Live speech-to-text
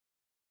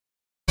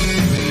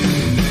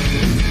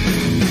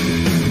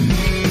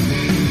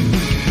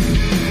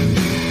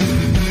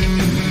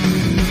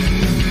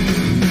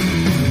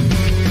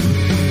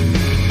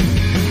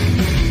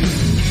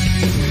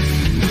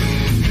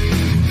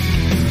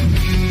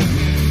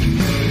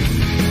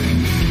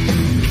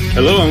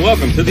Hello and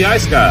welcome to the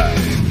Ice Guys.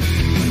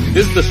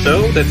 This is the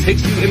show that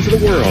takes you into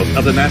the world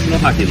of the National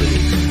Hockey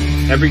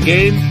League. Every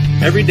game,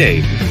 every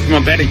day,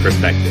 from a betting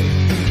perspective.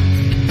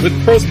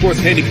 With pro sports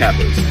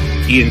handicappers,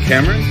 Ian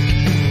Cameron,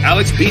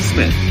 Alex B.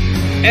 Smith,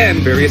 and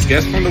various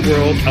guests from the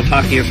world of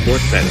hockey and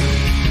sports betting.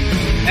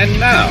 And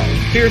now,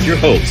 here's your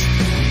host,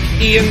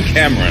 Ian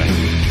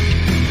Cameron.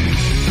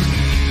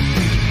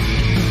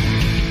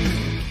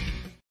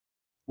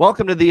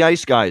 Welcome to the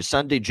Ice Guys,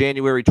 Sunday,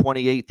 January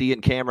 28th.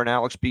 Ian Cameron,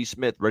 Alex B.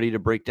 Smith, ready to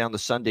break down the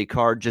Sunday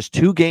card. Just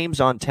 2 games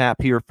on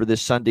tap here for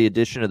this Sunday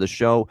edition of the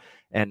show.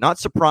 And not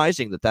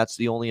surprising that that's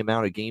the only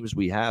amount of games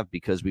we have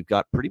because we've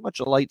got pretty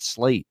much a light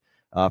slate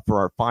for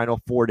our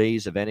final 4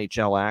 days of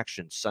NHL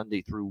action,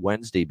 Sunday through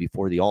Wednesday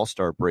before the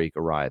All-Star break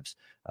arrives.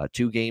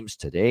 2 games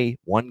today,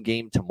 1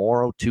 game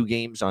tomorrow, 2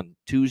 games on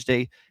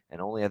Tuesday, and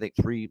only, I think,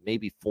 3,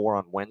 maybe 4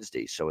 on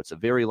Wednesday. So it's a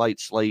very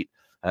light slate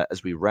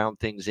as we round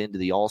things into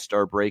the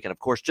All-Star break. And, of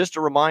course, just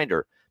a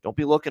reminder, don't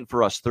be looking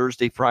for us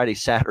Thursday, Friday,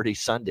 Saturday,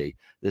 Sunday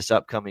this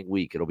upcoming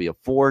week. It'll be a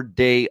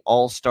 4-day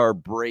All-Star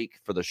break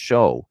for the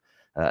show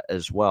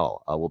as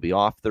well. We'll be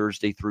off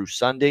Thursday through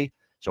Sunday.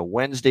 So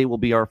Wednesday will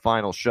be our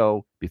final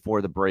show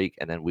before the break,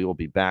 and then we will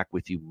be back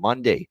with you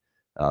Monday,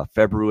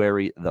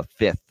 February the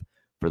 5th,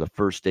 for the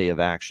first day of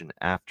action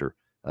after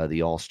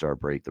the All-Star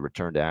break, the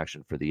return to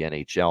action for the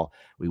NHL.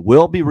 We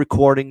will be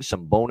recording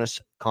some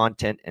bonus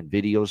content and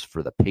videos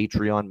for the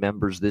Patreon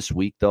members this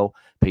week, though.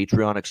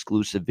 Patreon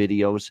exclusive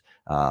videos,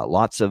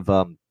 lots of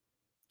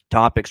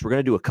topics. We're going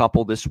to do a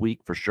couple this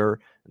week for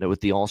sure. And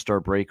with the All-Star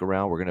break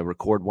around, we're going to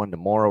record one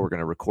tomorrow. We're going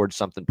to record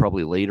something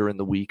probably later in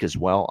the week as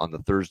well on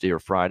the Thursday or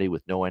Friday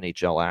with no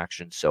NHL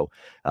action. So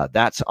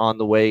that's on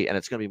the way, and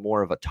it's going to be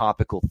more of a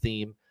topical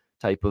theme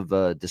type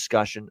of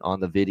discussion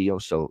on the video.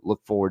 So look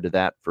forward to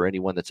that for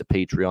anyone that's a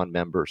Patreon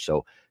member.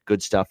 So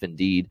good stuff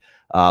indeed.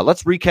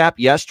 Let's recap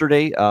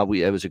yesterday.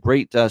 It was a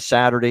great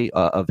Saturday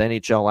of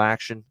NHL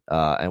action.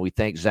 And we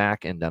thank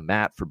Zach and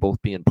Matt for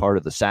both being part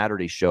of the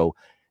Saturday show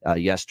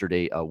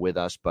yesterday with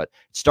us. But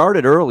it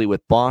started early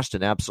with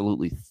Boston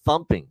absolutely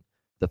thumping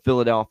the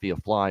Philadelphia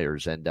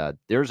Flyers. And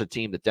there's a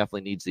team that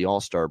definitely needs the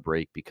All-Star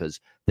break because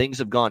things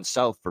have gone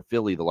south for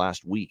Philly the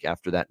last week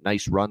after that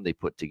nice run they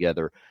put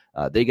together.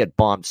 They get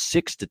bombed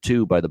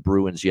 6-2 by the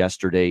Bruins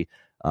yesterday.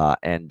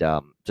 And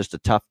just a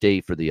tough day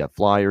for the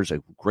Flyers.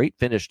 A great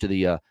finish to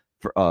the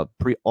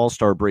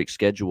pre-All-Star break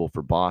schedule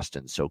for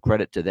Boston. So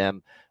credit to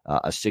them,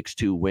 a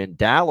 6-2 win.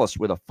 Dallas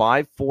with a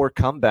 5-4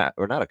 comeback,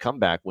 or not a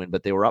comeback win,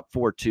 but they were up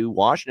 4-2.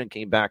 Washington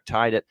came back,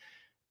 tied it.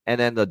 And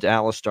then the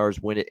Dallas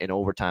Stars win it in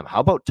overtime.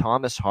 How about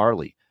Thomas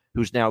Harley,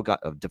 who's now got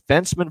a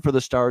defenseman for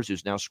the Stars,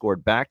 who's now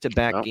scored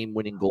back-to-back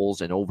game-winning goals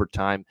in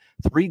overtime,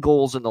 3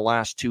 goals in the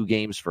last 2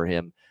 games for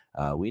him.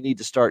 We need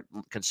to start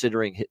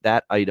considering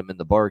that item in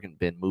the bargain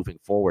bin moving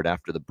forward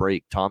after the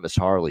break. Thomas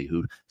Harley,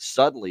 who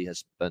suddenly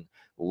has been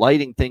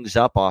lighting things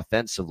up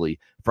offensively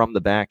from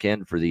the back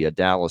end for the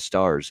Dallas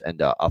Stars.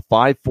 And a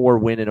 5-4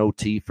 win in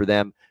OT for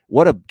them.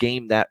 What a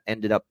game that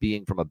ended up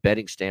being from a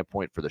betting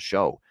standpoint for the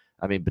show.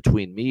 I mean,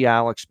 between me,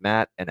 Alex,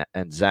 Matt,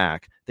 and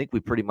Zach, I think we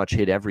pretty much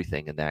hit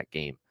everything in that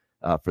game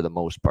for the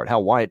most part. How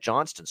Wyatt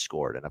Johnston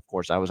scored. And, of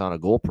course, I was on a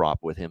goal prop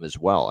with him as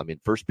well. I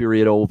mean, first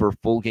period over,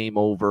 full game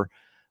over.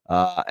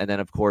 And then,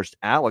 of course,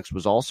 Alex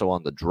was also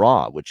on the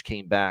draw, which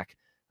came back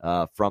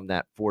from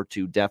that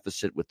 4-2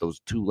 deficit with those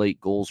 2 late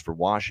goals for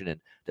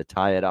Washington to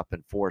tie it up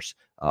and force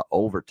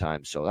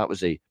overtime. So that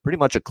was pretty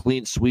much a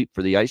clean sweep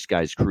for the Ice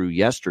Guys crew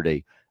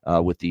yesterday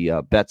with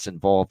the bets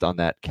involved on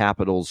that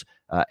Capitals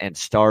and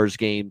Stars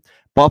game.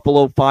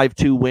 Buffalo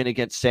 5-2 win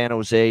against San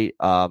Jose.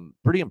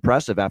 Pretty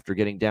impressive after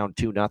getting down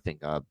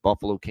 2-0.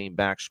 Buffalo came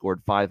back,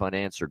 scored 5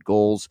 unanswered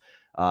goals,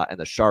 and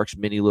the Sharks'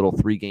 mini little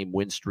 3-game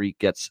win streak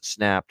gets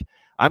snapped.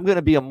 I'm going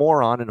to be a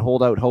moron and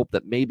hold out hope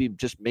that maybe,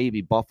 just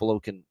maybe, Buffalo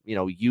can,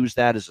 use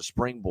that as a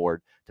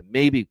springboard to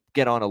maybe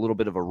get on a little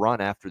bit of a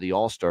run after the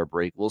All-Star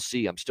break. We'll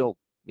see. I'm still,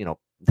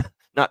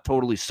 not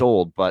totally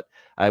sold, but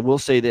I will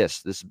say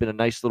this has been a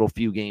nice little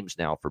few games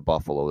now for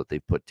Buffalo that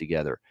they've put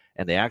together,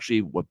 and they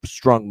actually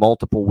strung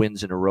multiple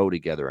wins in a row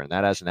together, and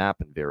that hasn't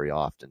happened very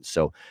often.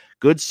 So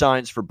good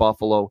signs for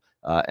Buffalo,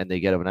 and they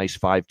get a nice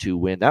 5-2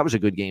 win. That was a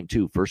good game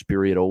too. First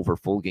period over,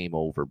 full game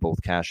over,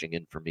 both cashing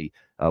in for me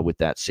with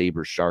that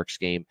Sabres-Sharks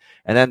game.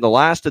 And then the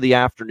last of the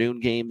afternoon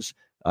games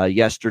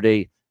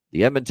yesterday,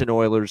 the Edmonton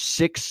Oilers,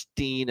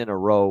 16 in a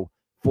row,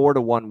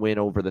 4-1 win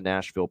over the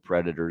Nashville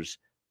Predators.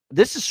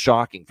 This is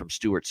shocking from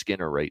Stuart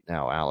Skinner right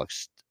now,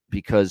 Alex,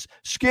 because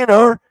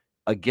Skinner,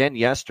 again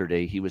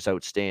yesterday, he was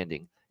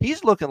outstanding.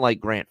 He's looking like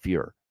Grant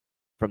Fuhr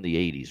from the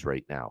 80s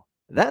right now.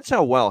 That's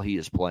how well he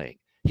is playing.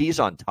 He's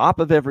on top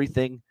of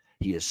everything.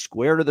 He is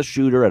square to the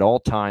shooter at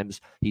all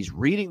times. He's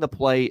reading the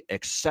play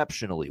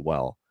exceptionally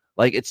well.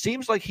 Like, it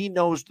seems like he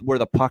knows where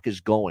the puck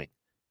is going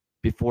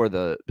before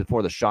the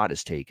shot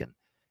is taken.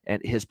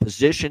 And his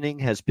positioning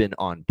has been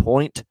on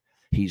point.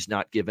 He's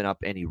not given up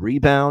any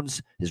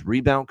rebounds. His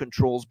rebound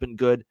control's been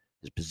good.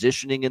 His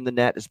positioning in the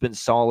net has been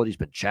solid. He's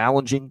been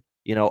challenging,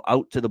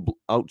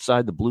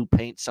 outside the blue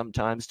paint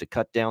sometimes to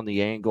cut down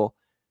the angle.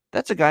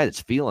 That's a guy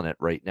that's feeling it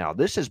right now.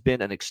 This has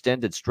been an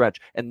extended stretch,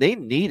 and they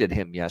needed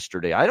him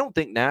yesterday. I don't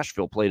think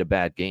Nashville played a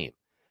bad game.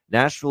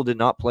 Nashville did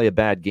not play a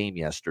bad game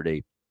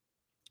yesterday.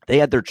 They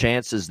had their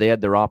chances, they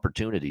had their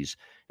opportunities,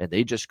 and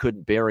they just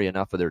couldn't bury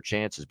enough of their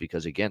chances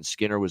because, again,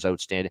 Skinner was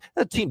outstanding.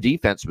 The team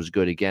defense was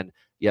good again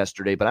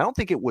yesterday, but I don't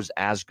think it was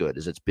as good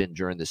as it's been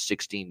during this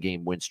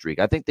 16-game win streak.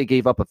 I think they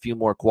gave up a few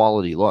more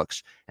quality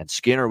looks, and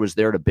Skinner was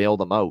there to bail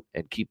them out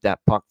and keep that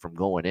puck from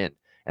going in.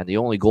 And the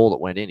only goal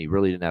that went in, he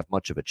really didn't have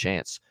much of a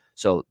chance.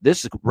 So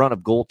this run of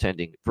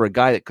goaltending for a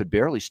guy that could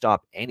barely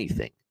stop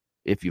anything,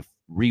 if you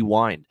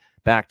rewind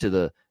back to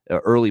the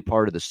early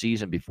part of the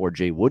season before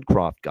Jay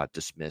Woodcroft got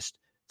dismissed,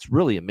 it's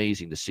really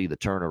amazing to see the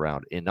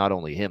turnaround in not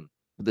only him,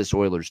 but this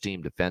Oilers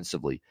team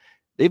defensively.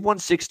 They've won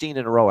 16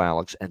 in a row,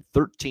 Alex, and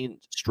 13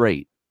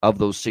 straight of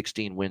those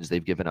 16 wins,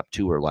 they've given up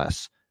 2 or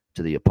less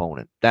to the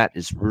opponent. That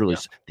is really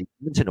the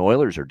Edmonton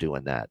Oilers are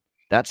doing that.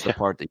 That's the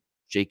part that you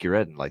shake your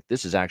head and like,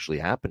 this is actually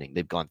happening.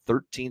 They've gone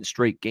 13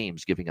 straight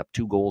games giving up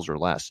 2 goals or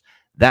less.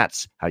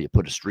 That's how you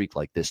put a streak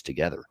like this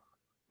together.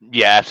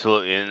 Yeah,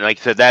 absolutely. And like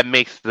I said, that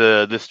makes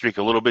this streak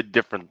a little bit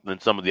different than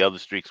some of the other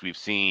streaks we've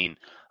seen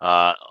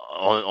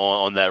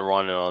on that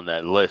run and on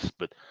that list.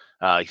 But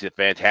like I said,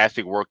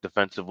 fantastic work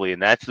defensively,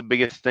 and that's the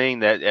biggest thing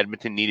that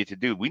Edmonton needed to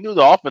do. We knew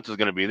the offense was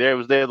going to be there. It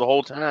was there the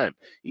whole time.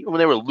 Even when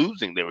they were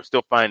losing, they were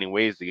still finding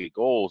ways to get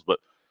goals. But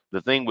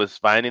the thing was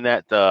finding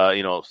that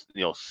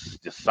the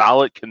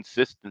solid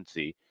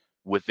consistency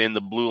within the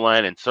blue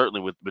line and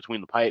certainly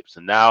between the pipes.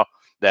 And now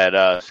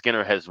that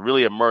Skinner has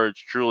really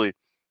emerged truly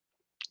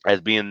as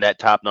being that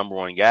top number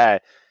 1 guy,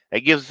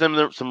 it gives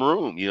them some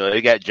room.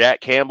 They got Jack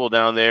Campbell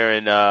down there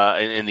in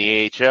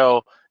the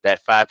AHL,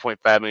 that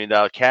 $5.5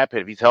 million cap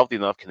hit. If he's healthy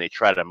enough, can they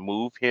try to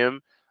move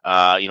him?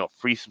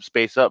 Free some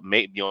space up,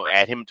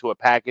 add him to a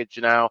package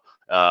now,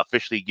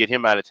 officially get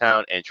him out of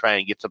town and try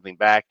and get something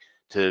back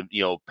to,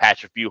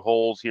 patch a few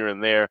holes here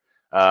and there,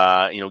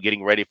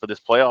 getting ready for this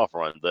playoff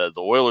run. The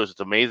Oilers, it's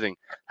amazing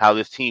how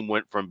this team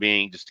went from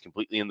being just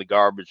completely in the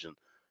garbage and,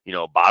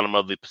 bottom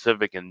of the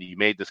Pacific, and you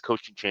made this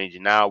coaching change,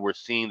 and now we're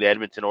seeing the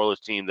Edmonton Oilers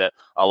team that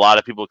a lot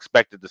of people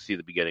expected to see at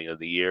the beginning of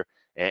the year,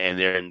 and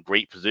they're in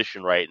great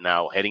position right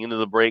now, heading into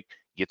the break,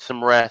 get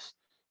some rest,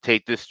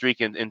 take this streak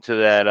into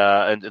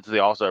the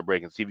All-Star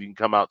break, and see if you can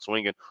come out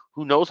swinging.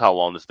 Who knows how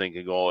long this thing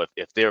can go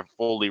if they're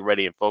fully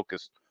ready and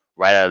focused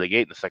right out of the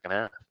gate in the second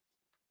half.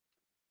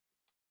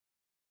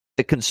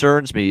 It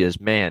concerns me is,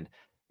 man,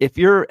 if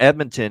you're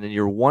Edmonton and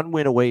you're 1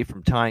 win away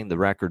from tying the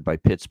record by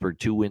Pittsburgh,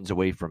 2 wins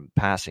away from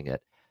passing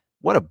it,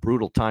 what a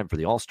brutal time for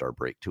the All-Star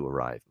break to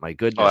arrive. My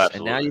goodness.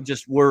 And now you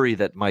just worry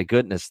that, my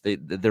goodness,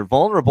 they're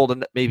vulnerable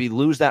to maybe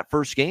lose that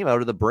first game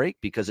out of the break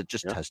because it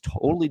just has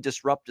totally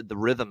disrupted the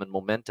rhythm and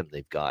momentum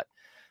they've got.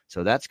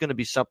 So that's going to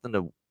be something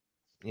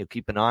to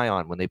keep an eye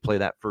on when they play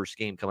that first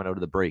game coming out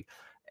of the break.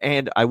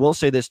 And I will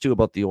say this, too,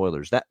 about the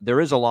Oilers. That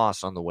there is a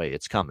loss on the way.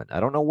 It's coming. I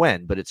don't know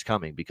when, but it's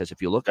coming because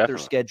if you look at their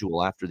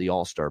schedule after the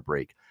All-Star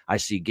break, I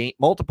see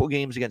multiple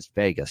games against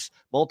Vegas,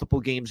 multiple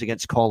games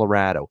against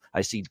Colorado. I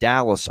see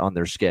Dallas on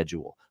their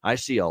schedule. I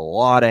see a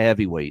lot of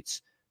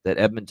heavyweights that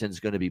Edmonton's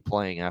going to be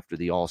playing after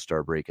the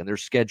All-Star break. And their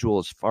schedule,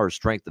 as far as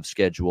strength of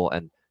schedule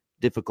and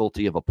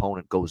difficulty of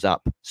opponent, goes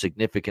up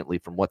significantly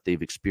from what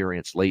they've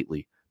experienced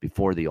lately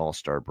before the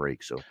All-Star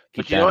break. So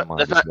keep that in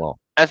mind as well.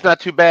 That's not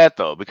too bad,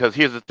 though, because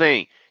here's the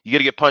thing. You got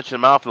to get punched in the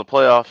mouth in the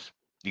playoffs.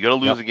 You're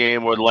going to lose a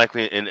game more than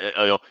likely, and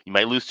you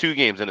might lose 2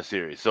 games in a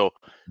series. So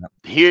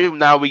here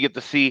now we get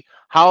to see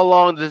how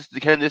long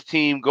can this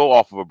team go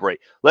off of a break.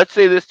 Let's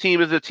say this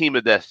team is a team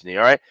of destiny,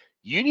 all right?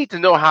 You need to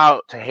know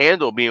how to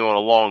handle being on a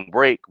long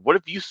break. What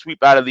if you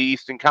sweep out of the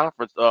Eastern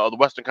Conference, the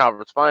Western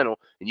Conference Final,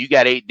 and you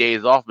got 8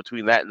 days off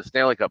between that and the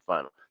Stanley Cup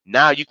Final?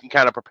 Now you can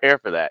kind of prepare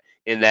for that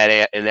in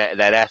that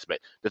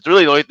aspect. That's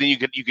really the only thing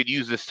you could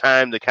use this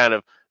time to kind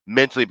of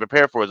mentally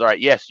prepare for is, all right,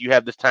 yes, you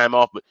have this time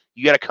off, but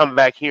you got to come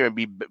back here and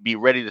be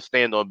ready to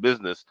stand on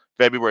business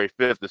February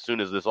 5th as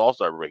soon as this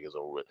All-Star break is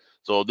over with.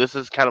 So this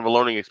is kind of a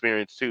learning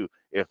experience too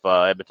if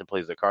Edmonton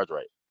plays their cards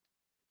right.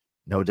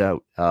 No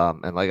doubt.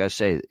 And like I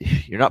say,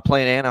 you're not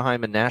playing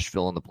Anaheim and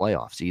Nashville in the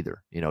playoffs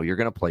either. You're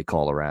going to play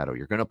Colorado.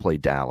 You're going to play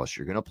Dallas.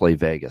 You're going to play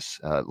Vegas,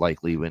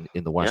 likely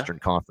in the Western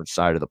Conference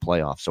side of the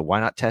playoffs. So why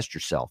not test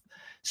yourself?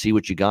 See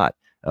what you got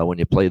when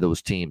you play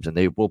those teams. And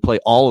they will play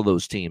all of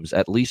those teams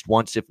at least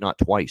once, if not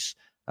twice,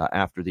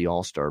 after the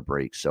All-Star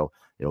break. So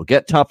it'll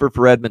get tougher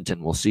for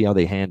Edmonton. We'll see how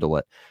they handle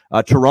it.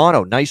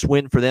 Toronto, nice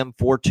win for them,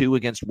 4-2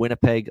 against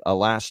Winnipeg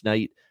last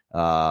night.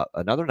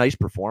 Another nice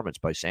performance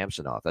by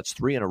Samsonov. That's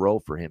 3 in a row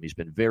for him. He's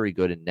been very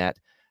good in net.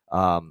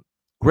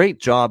 Great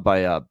job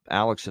by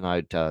Alex and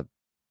I.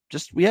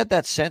 We had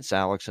that sense,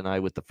 Alex and I,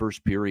 with the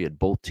first period,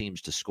 both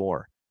teams to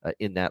score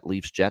in that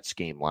Leafs-Jets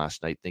game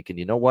last night, thinking,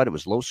 you know what, it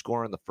was low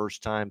scoring the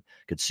first time.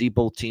 Could see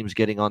both teams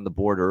getting on the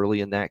board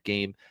early in that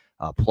game.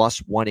 Plus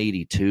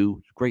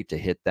 182. Great to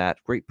hit that.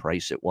 Great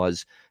price it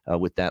was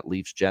with that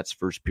Leafs-Jets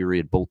first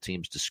period, both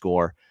teams to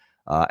score.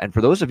 And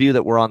for those of you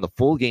that were on the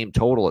full game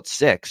total at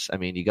 6, I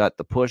mean, you got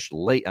the push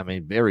late,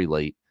 very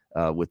late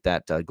with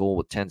that goal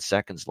with 10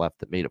 seconds left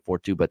that made it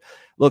 4-2. But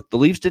look, the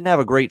Leafs didn't have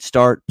a great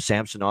start.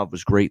 Samsonov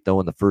was great, though,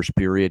 in the first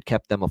period,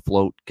 kept them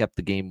afloat, kept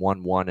the game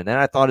 1-1. And then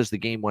I thought as the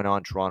game went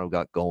on, Toronto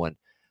got going,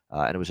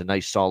 and it was a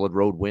nice, solid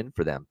road win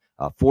for them.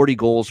 40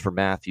 goals for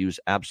Matthews,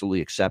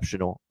 absolutely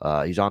exceptional.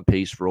 He's on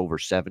pace for over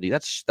 70.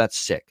 That's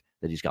sick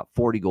that he's got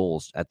 40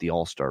 goals at the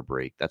All-Star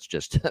break. That's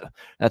just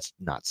that's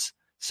nuts.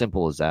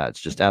 Simple as that. It's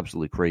just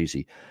absolutely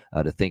crazy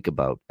to think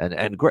about.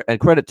 And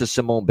credit to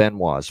Simone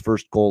Benoit's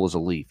first goal as a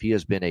Leaf. He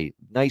has been a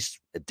nice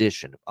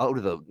addition out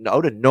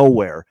of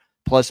nowhere.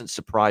 Pleasant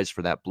surprise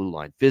for that blue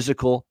line.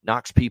 Physical,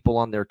 knocks people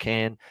on their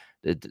can.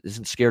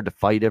 Isn't scared to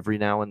fight every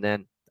now and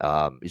then.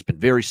 He's been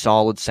very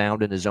solid,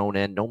 sound in his own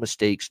end. No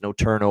mistakes, no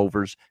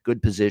turnovers,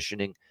 good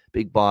positioning,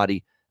 big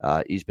body.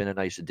 He's been a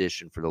nice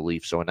addition for the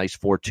Leafs, so a nice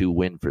 4-2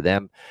 win for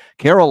them.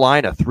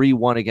 Carolina,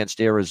 3-1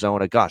 against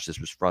Arizona. Gosh, this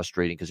was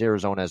frustrating because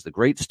Arizona has the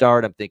great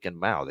start. I'm thinking,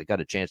 wow, they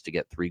got a chance to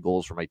get 3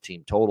 goals for my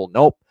team total.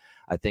 Nope.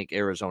 I think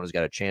Arizona's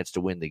got a chance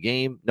to win the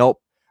game. Nope.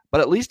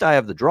 But at least I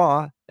have the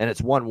draw, and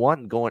it's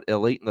 1-1 going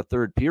late in the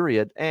third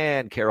period,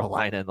 and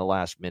Carolina in the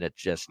last minute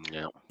just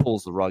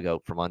pulls the rug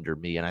out from under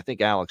me, and I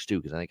think Alex too,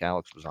 because I think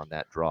Alex was on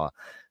that draw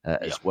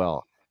as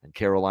well. And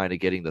Carolina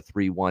getting the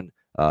 3-1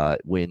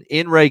 win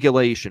in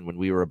regulation when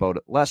we were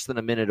about less than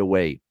a minute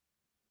away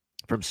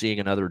from seeing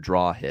another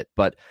draw hit.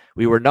 But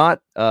we were not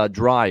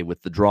dry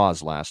with the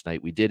draws last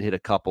night. We did hit a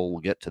couple.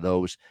 We'll get to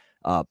those.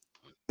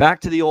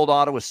 Back to the old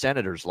Ottawa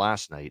Senators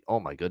last night.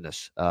 Oh, my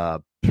goodness.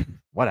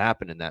 What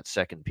happened in that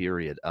second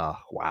period?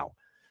 Wow.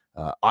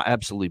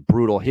 Absolutely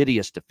brutal,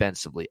 hideous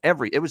defensively.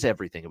 It was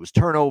everything. It was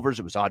turnovers.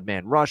 It was odd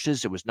man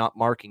rushes. It was not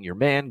marking your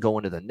man,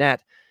 going to the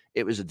net.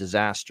 It was a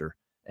disaster.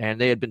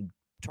 And they had been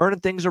turning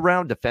things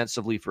around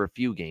defensively for a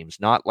few games,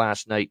 not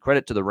last night.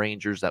 Credit to the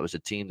Rangers. That was a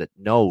team that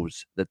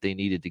knows that they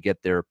needed to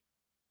get their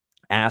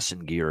ass in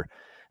gear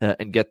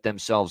and get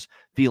themselves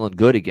feeling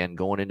good again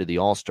going into the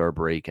All-Star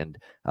break. And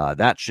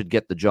that should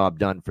get the job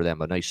done for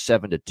them. A nice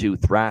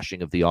 7-2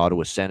 thrashing of the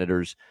Ottawa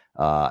Senators.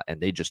 And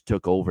they just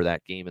took over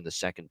that game in the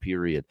second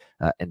period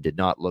and did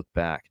not look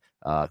back.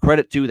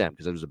 Credit to them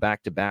because it was a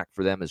back-to-back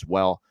for them as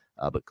well.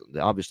 But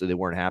obviously they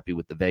weren't happy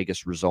with the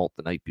Vegas result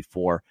the night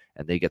before,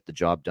 and they get the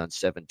job done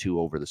 7-2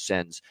 over the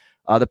Sens.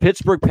 The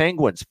Pittsburgh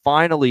Penguins,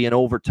 finally in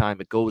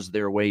overtime, it goes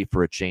their way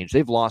for a change.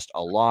 They've lost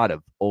a lot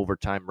of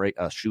overtime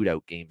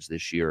shootout games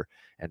this year,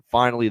 and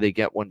finally they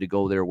get one to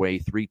go their way,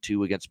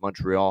 3-2 against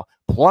Montreal.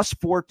 Plus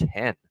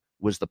 410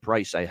 was the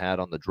price I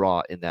had on the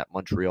draw in that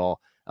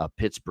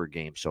Montreal-Pittsburgh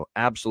game. So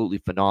absolutely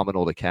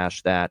phenomenal to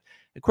cash that.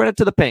 And credit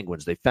to the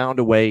Penguins. They found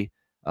a way.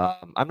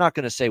 I'm not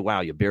going to say,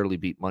 wow, you barely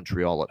beat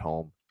Montreal at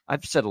home.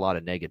 I've said a lot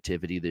of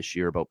negativity this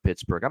year about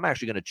Pittsburgh. I'm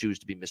actually going to choose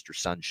to be Mr.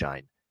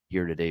 Sunshine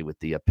here today with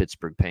the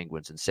Pittsburgh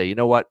Penguins and say, you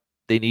know what?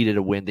 They needed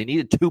a win. They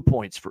needed 2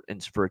 points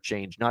for a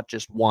change, not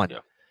just one.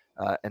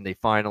 Yeah. And they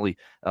finally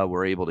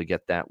were able to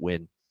get that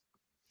win.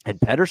 And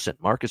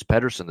Marcus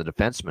Pettersson, the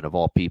defenseman of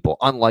all people,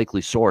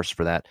 unlikely source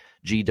for that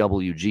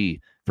GWG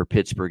for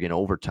Pittsburgh in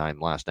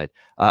overtime last night.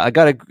 I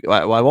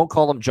won't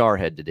call him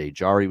Jarhead today.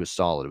 Jari was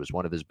solid. It was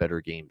one of his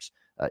better games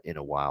in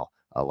a while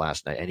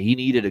last night. And he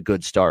needed a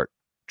good start.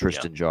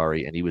 Tristan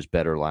Jarry, and he was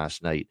better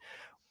last night.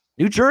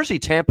 New Jersey,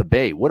 Tampa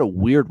Bay, what a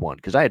weird one,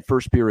 because I had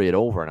first period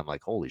over, and I'm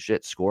like, holy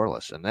shit,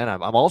 scoreless. And then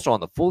I'm also on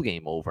the full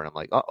game over, and I'm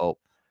like, uh-oh,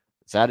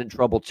 is that in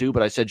trouble too?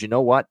 But I said, you know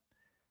what?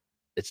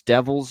 It's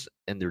Devils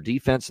and their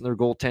defense and their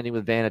goaltending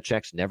with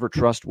Vanacek's never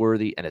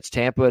trustworthy, and it's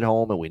Tampa at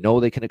home, and we know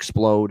they can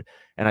explode.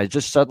 And I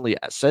just suddenly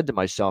said to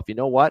myself, you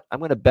know what? I'm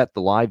going to bet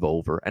the live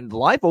over. And the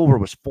live over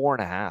was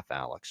 4.5,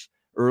 Alex,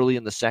 early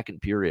in the second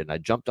period. And I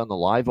jumped on the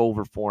live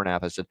over 4.5.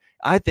 I said,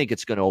 I think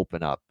it's going to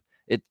open up.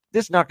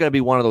 This is not going to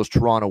be one of those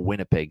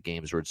Toronto-Winnipeg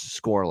games where it's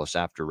scoreless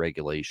after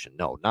regulation.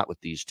 No, not with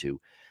these two.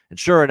 And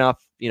sure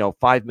enough,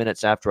 5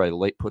 minutes after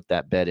I put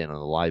that bet in on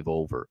the live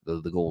over,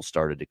 the goals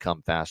started to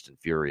come fast and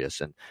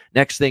furious. And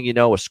next thing you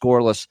know, a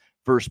scoreless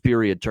first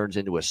period turns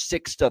into a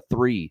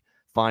 6-3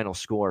 final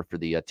score for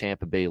the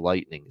Tampa Bay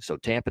Lightning. So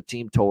Tampa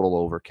team total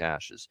over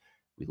cashes.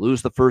 We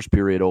lose the first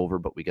period over,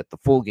 but we get the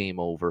full game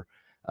over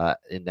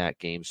in that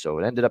game. So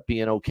it ended up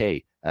being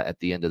okay at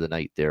the end of the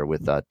night there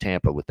with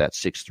Tampa with that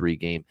 6-3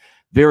 game.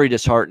 Very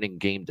disheartening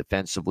game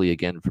defensively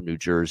again from New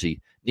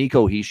Jersey.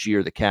 Nico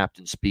Hischier, the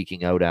captain,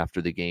 speaking out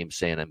after the game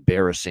saying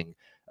embarrassing.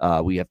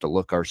 We have to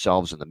look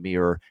ourselves in the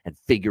mirror and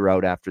figure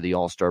out after the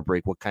All-Star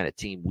break what kind of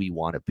team we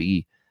want to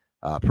be.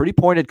 Pretty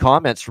pointed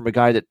comments from a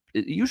guy that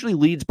usually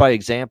leads by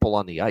example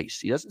on the ice.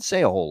 He doesn't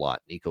say a whole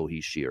lot, Nico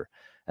Hischier,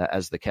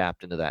 as the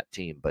captain of that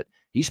team. But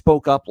he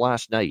spoke up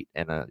last night,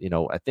 and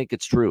I think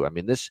it's true. I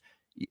mean,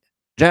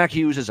 Jack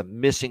Hughes is a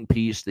missing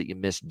piece that you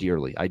miss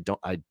dearly.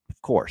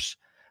 Of course,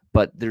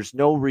 but there's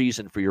no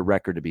reason for your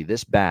record to be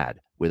this bad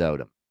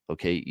without him.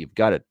 Okay, you've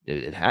got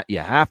to. You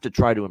have to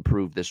try to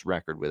improve this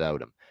record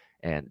without him,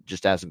 and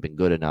just hasn't been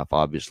good enough,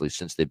 obviously,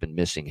 since they've been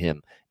missing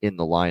him in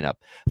the lineup.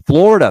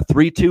 Florida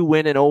 3-2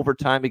 win in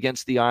overtime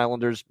against the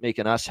Islanders,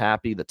 making us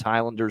happy. The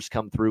Islanders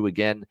come through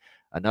again.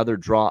 Another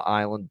draw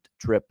island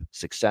trip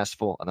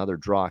successful, another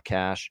draw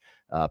cash.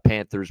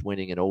 Panthers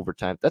winning in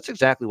overtime. That's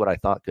exactly what I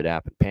thought could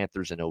happen.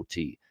 Panthers in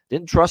OT.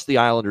 Didn't trust the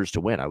Islanders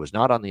to win. I was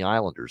not on the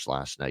Islanders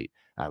last night.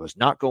 I was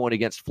not going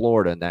against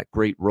Florida in that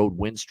great road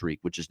win streak,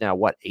 which is now,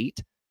 what,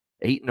 8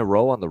 in a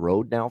row on the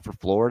road now for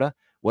Florida?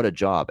 What a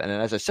job. And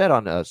as I said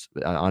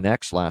on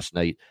X last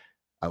night,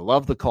 I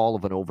love the call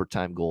of an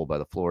overtime goal by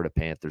the Florida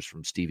Panthers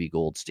from Stevie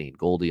Goldstein.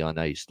 Goldie on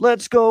ice.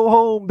 Let's go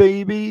home,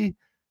 baby.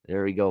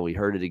 There we go. We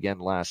heard it again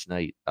last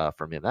night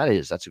from him.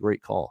 That's a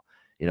great call.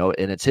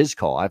 And it's his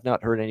call. I've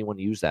not heard anyone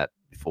use that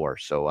before.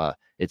 So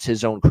it's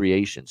his own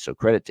creation. So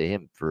credit to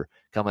him for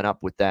coming up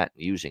with that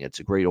and using it. It's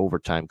a great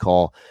overtime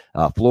call.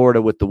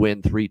 Florida with the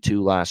win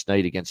 3-2 last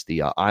night against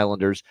the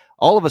Islanders.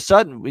 All of a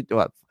sudden,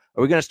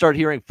 are we going to start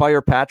hearing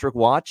fire Patrick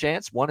Waugh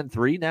chants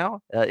 1-3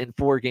 now in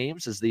 4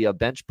 games as the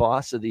bench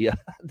boss of the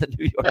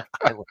New York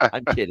Islanders?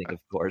 I'm kidding, of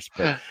course.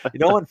 But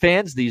and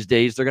fans these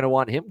days, they're going to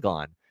want him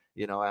gone,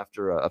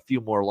 after a few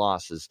more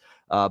losses.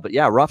 But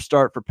yeah, rough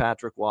start for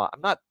Patrick Waugh.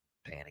 I'm not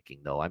panicking,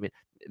 though. I mean,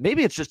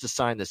 maybe it's just a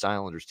sign this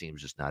Islanders team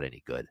is just not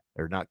any good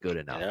or not good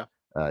enough,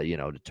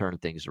 to turn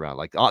things around.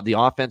 Like the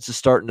offense is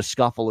starting to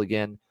scuffle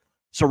again.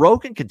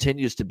 Sorokin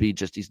continues to be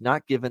he's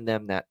not giving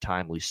them that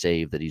timely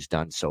save that he's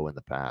done so in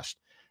the past.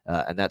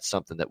 And that's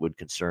something that would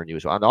concern you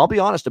as well. And I'll be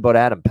honest about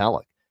Adam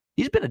Pelech.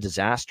 He's been a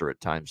disaster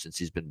at times since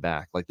he's been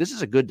back. Like, this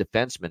is a good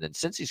defenseman. And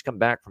since he's come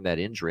back from that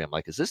injury, I'm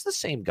like, is this the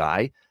same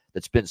guy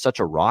that's been such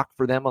a rock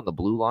for them on the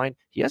blue line?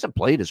 He hasn't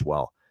played as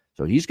well.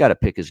 So he's got to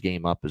pick his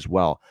game up as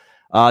well.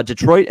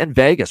 Detroit and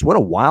Vegas. What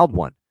a wild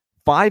one.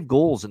 5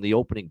 goals in the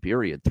opening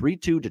period.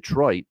 3-2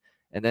 Detroit.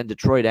 And then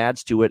Detroit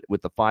adds to it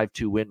with the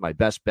 5-2 win. My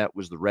best bet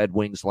was the Red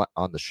Wings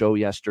on the show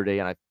yesterday,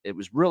 and it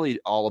was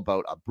really all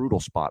about a brutal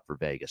spot for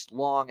Vegas.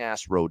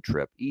 Long-ass road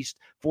trip. East,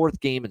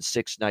 4th game in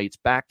 6 nights,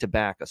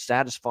 back-to-back, a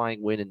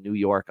satisfying win in New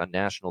York on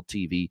national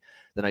TV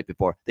the night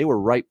before. They were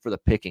ripe for the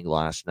picking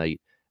last night,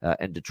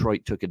 and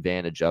Detroit took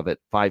advantage of it.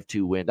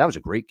 5-2 win. That was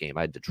a great game.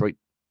 I had Detroit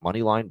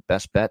money line,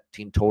 best bet,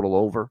 team total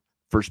over,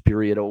 first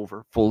period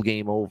over, full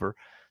game over.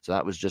 So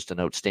that was just an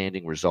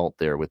outstanding result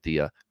there with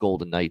the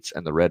Golden Knights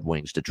and the Red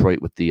Wings. Detroit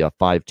with the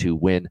 5-2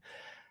 win.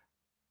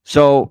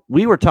 So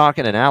we were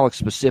talking, and Alex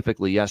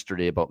specifically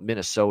yesterday, about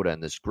Minnesota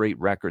and this great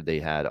record they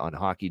had on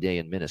Hockey Day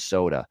in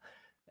Minnesota.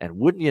 And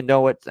wouldn't you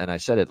know it, and I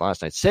said it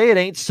last night, say it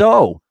ain't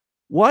so.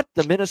 What?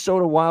 The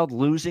Minnesota Wild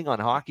losing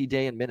on Hockey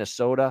Day in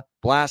Minnesota?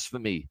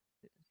 Blasphemy.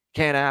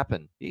 Can't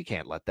happen. You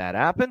can't let that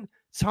happen.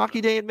 It's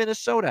Hockey Day in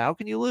Minnesota. How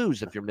can you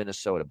lose if you're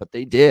Minnesota? But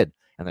they did,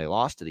 and they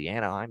lost to the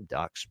Anaheim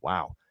Ducks.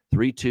 Wow.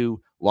 3-2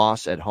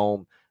 loss at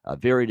home.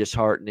 Very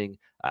disheartening.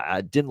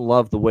 I didn't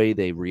love the way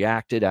they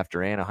reacted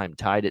after Anaheim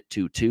tied it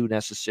 2-2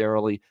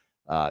 necessarily.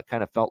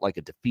 Kind of felt like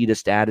a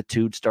defeatist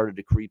attitude started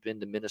to creep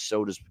into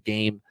Minnesota's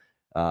game,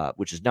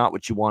 which is not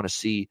what you want to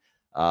see.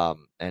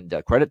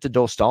 And credit to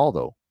Dostal,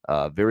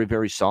 though. Very,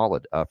 very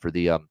solid for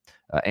the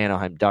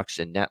Anaheim Ducks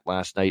in net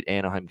last night.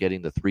 Anaheim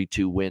getting the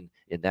 3-2 win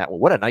in that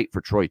one. What a night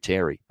for Troy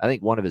Terry. I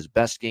think one of his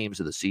best games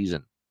of the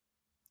season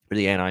for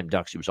the Anaheim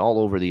Ducks. He was all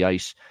over the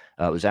ice.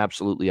 It was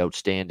absolutely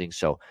outstanding.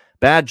 So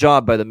bad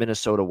job by the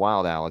Minnesota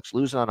Wild, Alex.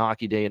 Losing on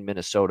Hockey Day in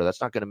Minnesota,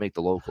 that's not going to make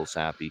the locals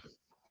happy.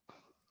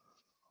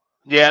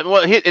 Yeah,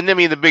 well, and I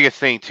mean, the biggest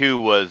thing, too,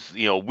 was,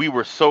 we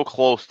were so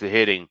close to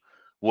hitting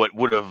what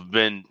would have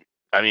been,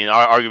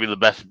 arguably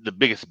the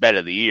biggest bet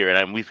of the year.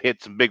 And we've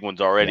hit some big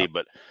ones already,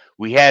 but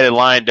we had it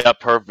lined up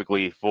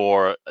perfectly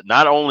for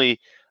not only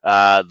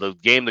the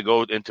game to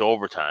go into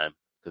overtime,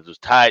 because it was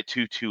tied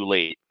 2-2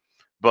 late,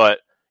 but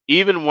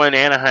even when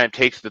Anaheim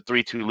takes the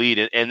 3-2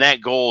 lead, and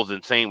that goal is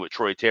insane with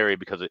Troy Terry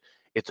because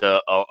it's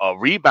a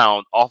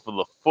rebound off of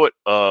the foot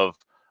of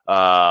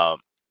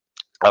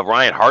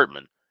Ryan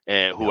Hartman,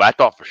 and who I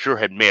thought for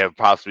sure may have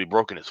possibly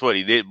broken his foot.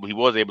 He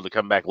was able to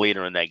come back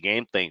later in that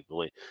game,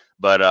 thankfully.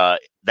 But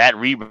that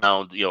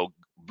rebound,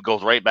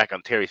 goes right back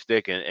on Terry's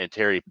stick, and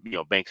Terry,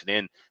 banks it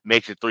in,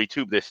 makes it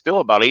 3-2. There's still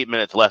about 8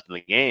 minutes left in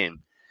the game,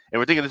 and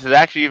we're thinking this is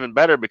actually even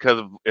better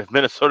because if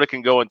Minnesota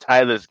can go and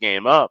tie this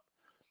game up,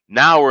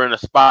 now we're in a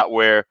spot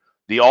where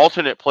the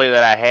alternate play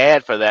that I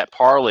had for that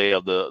parlay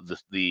of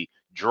the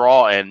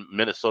draw and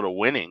Minnesota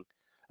winning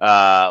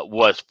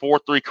was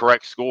 4-3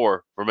 correct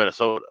score for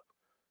Minnesota.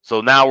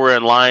 So now we're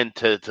in line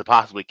to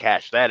possibly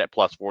cash that at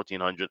plus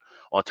 1,400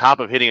 on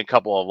top of hitting a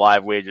couple of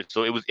live wagers.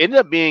 So it ended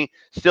up being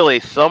still a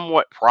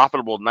somewhat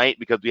profitable night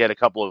because we had a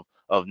couple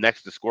of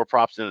next to score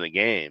props in the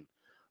game.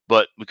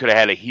 But we could have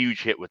had a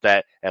huge hit with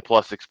that at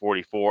plus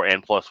 644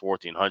 and plus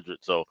 1,400.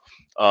 So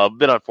a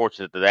bit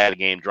unfortunate that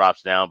game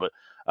drops down. But,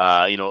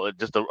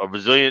 just a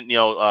resilient,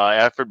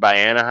 effort by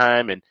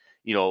Anaheim. And,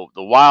 the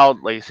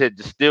Wild, like I said,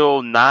 just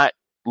still not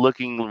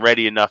looking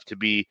ready enough to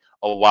be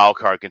a wild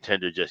card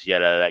contender just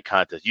yet out of that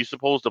contest. You're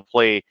supposed to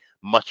play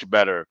much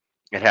better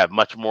and have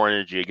much more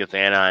energy against the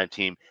Anaheim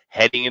team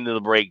heading into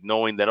the break,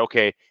 knowing that,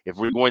 okay, if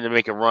we're going to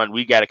make a run,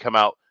 we got to come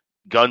out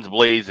guns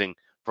blazing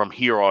from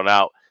here on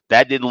out.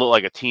 That didn't look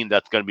like a team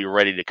that's going to be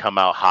ready to come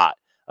out hot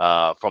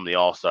from the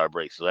All-Star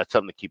break. So that's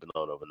something to keep a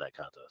note of in that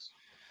contest.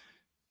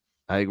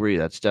 I agree.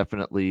 That's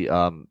definitely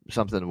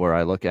something where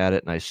I look at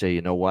it and I say,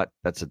 you know what?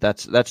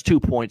 That's 2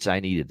 points I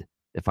needed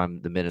if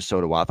I'm the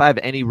Minnesota Wild. If I have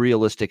any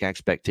realistic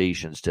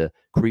expectations to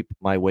creep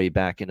my way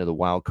back into the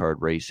wild card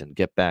race and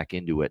get back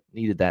into it,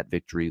 needed that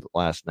victory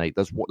last night.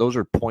 Those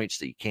are points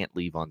that you can't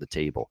leave on the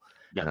table.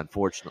 Yeah. And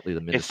unfortunately,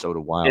 the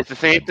Minnesota Wild. It's the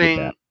same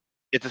thing.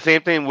 It's the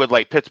same thing with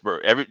like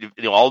Pittsburgh.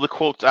 All the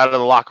quotes out of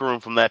the locker room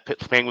from that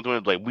Penguins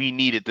win, like, we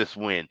needed this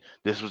win.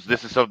 This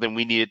is something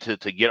we needed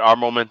to get our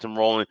momentum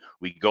rolling.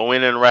 We go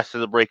in and rest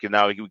of the break, and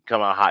now we can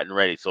come out hot and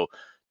ready. So,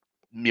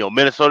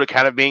 Minnesota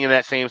kind of being in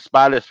that same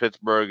spot as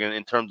Pittsburgh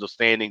in terms of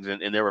standings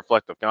in their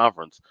respective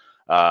conference.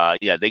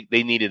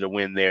 They needed a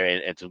win there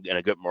and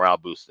a good morale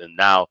boost. And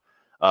now,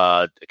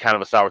 kind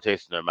of a sour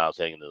taste in their mouths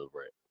heading into the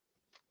break.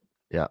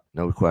 Yeah,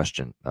 no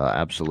question.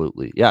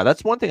 Absolutely. Yeah,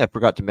 that's one thing I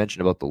forgot to mention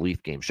about the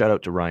Leaf game. Shout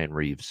out to Ryan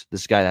Reeves.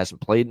 This guy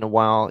hasn't played in a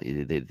while.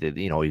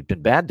 He'd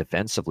been bad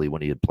defensively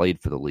when he had played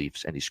for the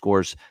Leafs, and he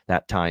scores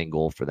that tying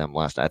goal for them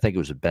last night. I think it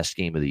was the best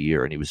game of the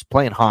year, and he was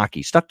playing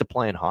hockey, stuck to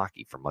playing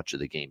hockey for much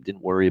of the game.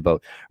 Didn't worry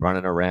about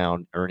running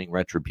around, earning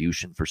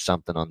retribution for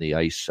something on the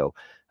ice. So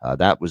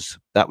that was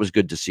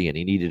good to see, and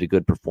he needed a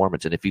good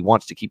performance. And if he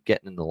wants to keep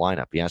getting in the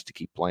lineup, he has to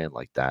keep playing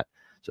like that.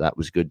 So that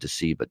was good to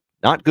see, but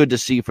not good to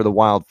see for the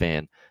Wild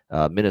fan.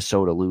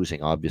 Minnesota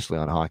losing, obviously,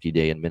 on Hockey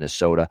Day in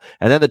Minnesota.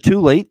 And then the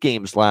 2 late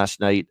games last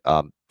night.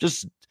 I'll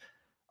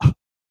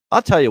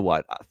tell you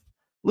what,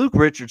 Luke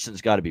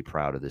Richardson's got to be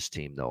proud of this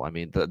team, though. I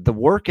mean, the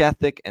work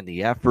ethic and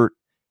the effort,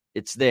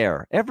 it's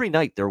there. Every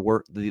night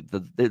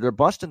they're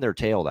busting their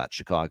tail, that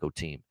Chicago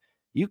team.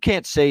 You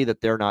can't say that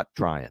they're not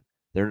trying.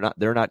 They're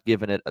not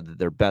giving it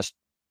their best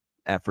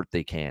effort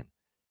they can.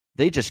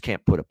 They just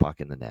can't put a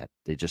puck in the net.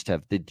 They're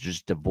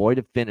just devoid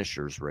of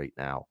finishers right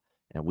now.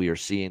 And we are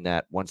seeing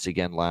that once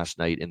again last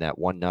night in that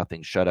 1-0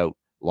 shutout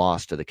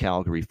loss to the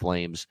Calgary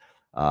Flames.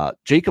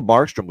 Jacob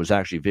Markstrom was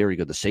actually very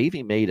good. The save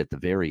he made at the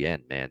very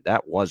end, man,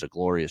 that was a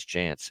glorious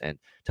chance. And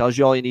tells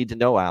you all you need to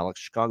know,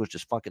 Alex. Chicago's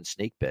just fucking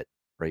snake bit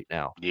right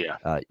now. Yeah.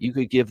 You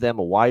could give them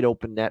a wide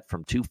open net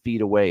from 2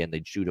 feet away and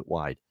they'd shoot it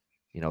wide.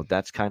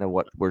 That's kind of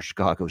where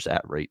Chicago's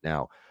at right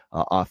now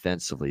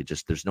offensively.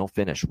 Just there's no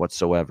finish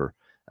whatsoever.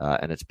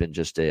 And it's been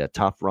just a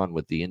tough run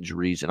with the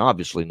injuries. And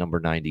obviously, number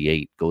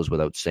 98 goes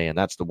without saying.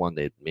 That's the one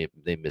they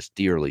miss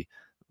dearly,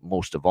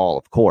 most of all,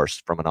 of course,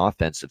 from an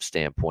offensive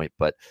standpoint.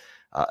 But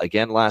they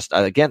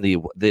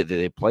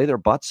play their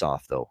butts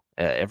off, though,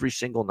 every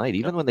single night,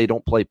 even when they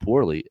don't play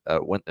poorly.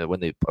 When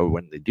they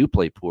do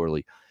play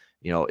poorly,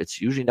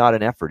 it's usually not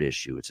an effort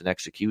issue. It's an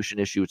execution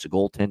issue. It's a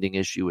goaltending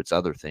issue. It's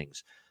other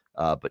things.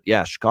 But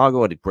yeah,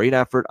 Chicago had a great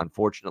effort.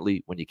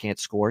 Unfortunately, when you can't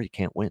score, you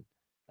can't win.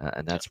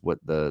 And that's what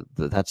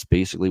that's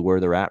basically where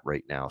they're at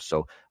right now.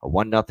 So a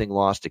 1-0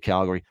 loss to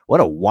Calgary. What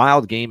a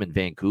wild game in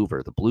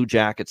Vancouver. The Blue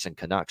Jackets and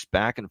Canucks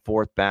back and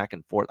forth.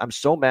 I'm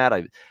so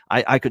mad.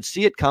 I could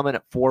see it coming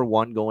at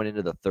 4-1 going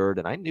into the third.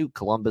 And I knew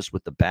Columbus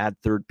with the bad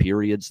third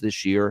periods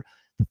this year,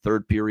 the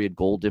third period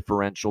goal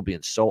differential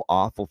being so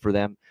awful for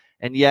them.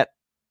 And yet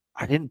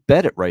I didn't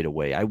bet it right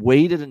away. I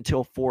waited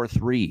until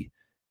 4-3,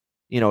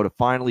 to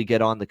finally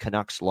get on the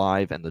Canucks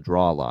live and the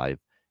draw live.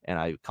 And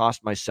I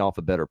cost myself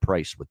a better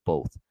price with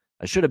both.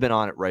 I should have been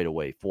on it right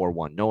away,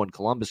 4-1. Knowing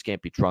Columbus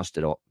can't be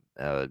trusted,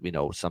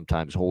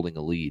 sometimes holding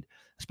a lead,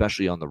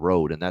 especially on the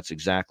road. And that's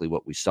exactly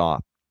what we saw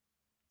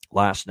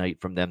last night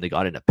from them. They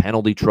got into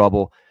penalty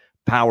trouble.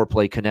 Power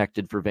play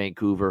connected for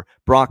Vancouver.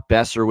 Brock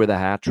Besser with a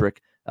hat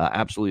trick.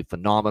 Absolutely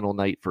phenomenal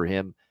night for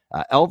him.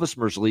 Elvis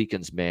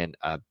Merzlikins, man,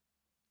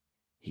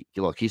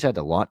 he's had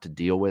a lot to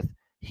deal with.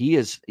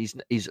 He's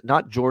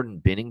not Jordan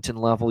Binnington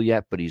level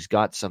yet, but he's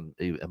got some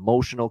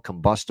emotional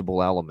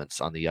combustible elements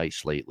on the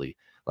ice lately.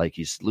 Like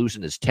he's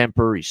losing his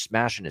temper, he's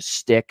smashing his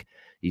stick,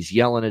 he's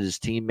yelling at his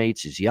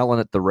teammates, he's yelling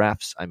at the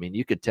refs. I mean,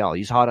 you could tell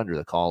he's hot under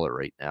the collar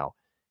right now.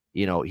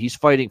 He's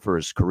fighting for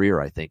his career,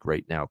 I think,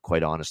 right now,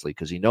 quite honestly,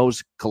 because he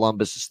knows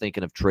Columbus is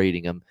thinking of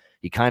trading him.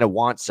 He kind of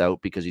wants out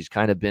because he's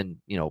kind of been,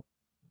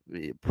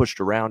 pushed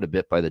around a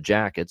bit by the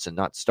Jackets and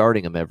not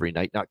starting him every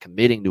night, not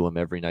committing to him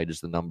every night as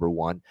the number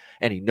one.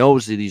 And he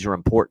knows that these are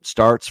important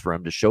starts for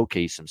him to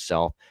showcase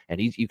himself.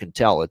 And you can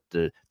tell it,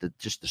 the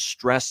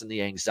stress and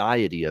the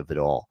anxiety of it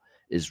all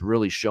is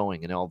really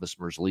showing in Elvis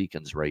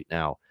Merzlikins right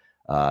now.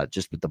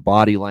 Just with the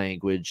body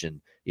language and,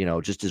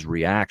 just his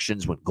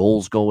reactions when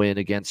goals go in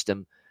against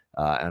him.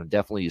 And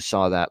definitely you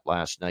saw that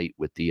last night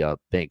with the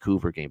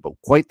Vancouver game, but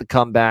quite the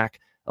comeback.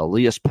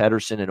 Elias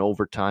Pettersson in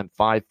overtime,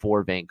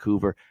 5-4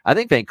 Vancouver. I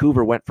think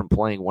Vancouver went from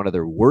playing one of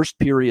their worst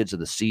periods of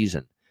the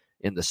season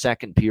in the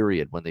second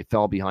period when they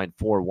fell behind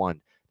 4-1,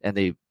 and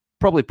they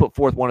probably put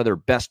forth one of their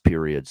best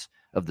periods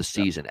of the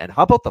season. And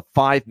how about the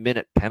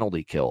 5-minute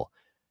penalty kill?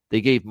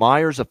 They gave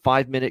Myers a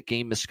 5-minute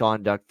game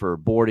misconduct for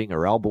boarding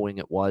or elbowing,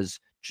 it was,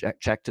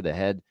 check to the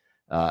head,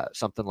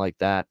 something like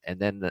that. And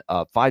then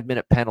a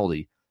 5-minute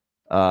penalty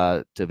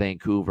to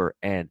Vancouver,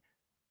 and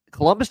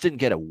Columbus didn't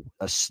get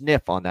a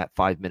sniff on that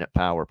 5-minute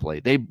power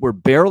play. They were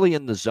barely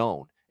in the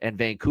zone, and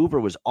Vancouver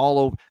was all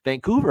over.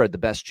 Vancouver had the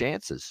best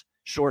chances,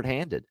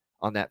 shorthanded,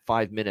 on that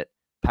 5-minute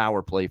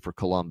power play for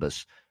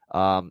Columbus.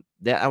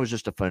 that was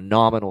just a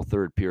phenomenal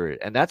third period.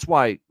 And that's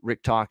why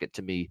Rick Tocchet,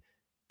 to me,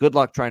 good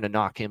luck trying to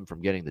knock him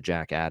from getting the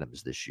Jack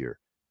Adams this year.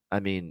 I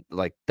mean,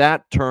 like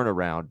that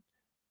turnaround,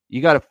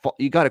 you got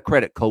to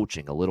credit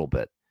coaching a little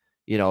bit.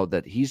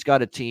 That he's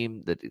got a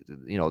team that,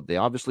 they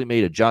obviously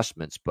made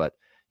adjustments, but,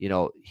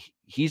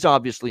 he's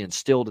obviously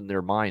instilled in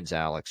their minds,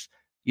 Alex,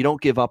 you don't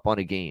give up on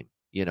a game.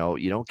 You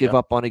don't give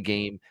up on a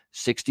game,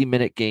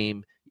 60-minute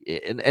game.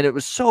 And it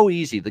was so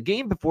easy. The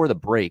game before the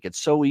break,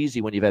 it's so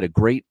easy when you've had a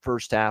great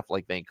first half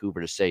like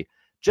Vancouver to say,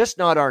 just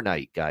not our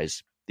night,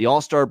 guys. The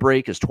All-Star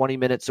break is 20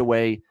 minutes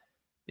away.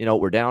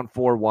 We're down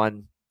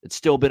 4-1. It's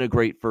still been a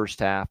great first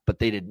half, but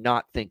they did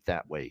not think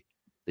that way.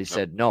 They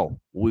said, no,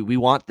 we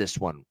want this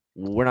one.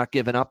 We're not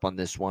giving up on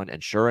this one.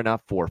 And sure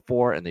enough,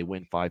 4-4, and they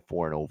win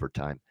 5-4 in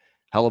overtime.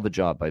 Hell of a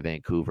job by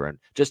Vancouver. And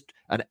just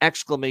an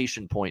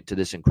exclamation point to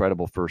this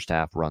incredible first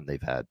half run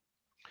they've had.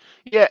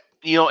 Yeah,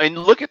 and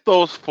look at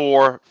those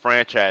 4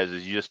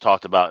 franchises you just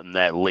talked about in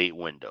that late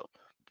window.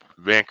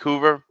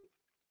 Vancouver,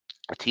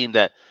 a team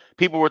that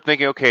people were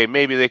thinking, okay,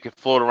 maybe they could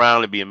float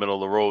around and be a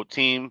middle-of-the-road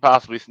team,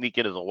 possibly sneak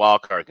in as a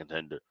wild card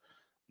contender.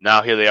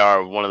 Now here they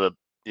are, one of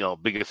the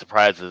biggest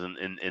surprises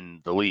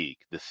in the league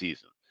this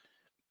season.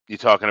 You're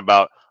talking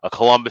about a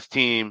Columbus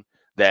team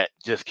that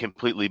just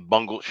completely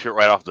bungled shit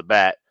right off the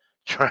bat,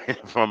 trying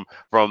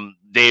from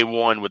day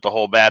one with the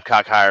whole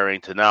Babcock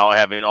hiring to now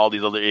having all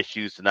these other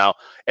issues to now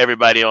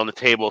everybody on the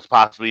table is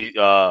possibly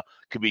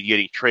could be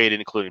getting traded,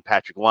 including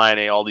Patrick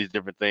Laine, all these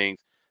different things.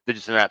 They're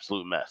just an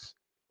absolute mess.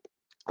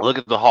 Look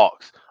at the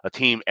Hawks, a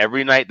team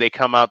every night they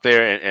come out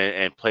there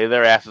and play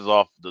their asses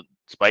off,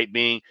 despite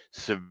being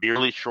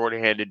severely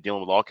shorthanded,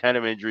 dealing with all kind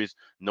of injuries,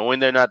 knowing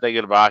they're not that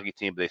good of a hockey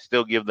team, but they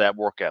still give that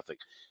work ethic.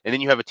 And then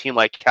you have a team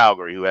like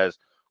Calgary, who has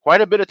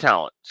quite a bit of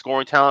talent,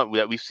 scoring talent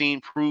that we've seen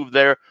prove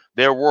their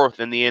worth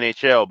in the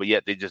NHL, but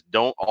yet they just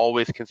don't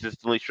always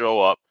consistently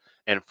show up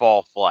and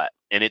fall flat.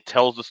 And it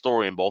tells the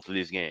story in both of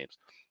these games.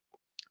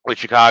 With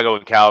Chicago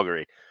and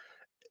Calgary,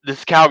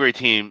 this Calgary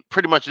team,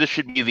 pretty much this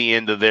should be the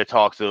end of their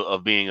talks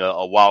of being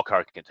a wild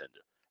card contender.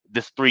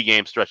 This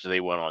 3-game stretch that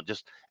they went on,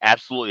 just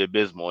absolutely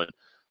abysmal. And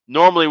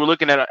normally we're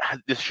looking at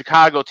this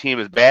Chicago team,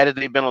 as bad as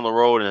they've been on the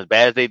road and as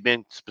bad as they've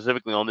been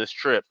specifically on this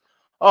trip.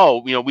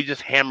 We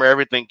just hammer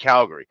everything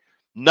Calgary.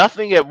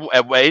 Nothing at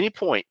any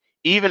point,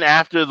 even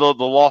after the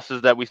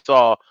losses that we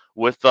saw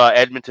with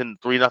Edmonton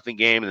 3-0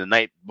 game and the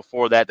night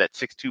before that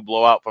 6-2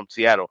 blowout from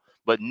Seattle.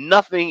 But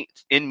nothing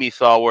in me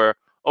saw where,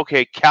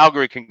 okay,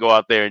 Calgary can go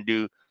out there and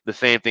do the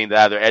same thing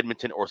that either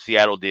Edmonton or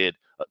Seattle did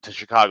to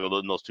Chicago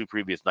in those 2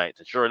 previous nights.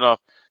 And sure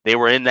enough, they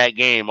were in that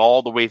game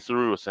all the way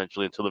through,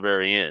 essentially, until the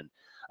very end.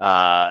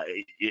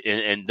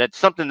 And that's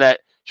something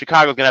that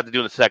Chicago's going to have to do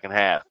in the second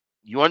half.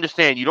 You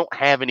understand you don't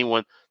have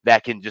anyone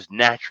that can just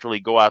naturally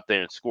go out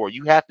there and score.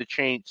 You have to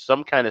change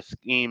some kind of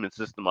scheme and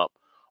system up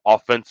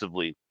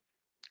offensively.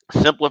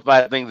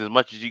 Simplify things as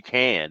much as you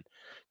can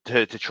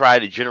to try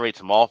to generate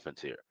some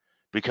offense here.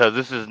 Because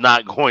this is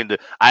not going to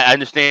 – I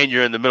understand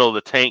you're in the middle of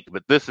the tank,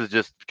 but this is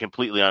just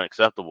completely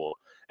unacceptable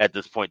at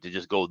this point to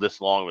just go this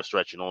long of a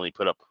stretch and only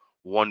put up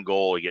 1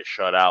 goal or get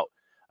shut out,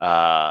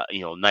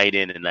 night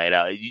in and night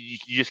out. You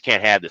just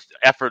can't have this.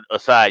 Effort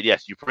aside,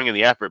 yes, you bring in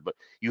the effort, but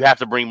you have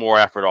to bring more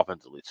effort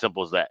offensively.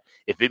 Simple as that.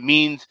 If it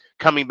means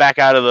coming back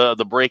out of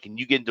the break and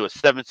you get into a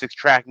 7-6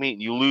 track meet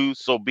and you lose,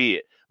 so be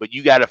it. But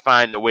you got to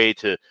find a way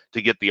to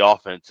get the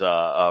offense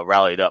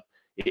rallied up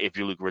if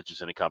you're Luke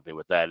Richardson and company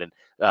with that. And,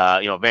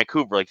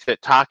 Vancouver, like I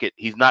said, Tocchet,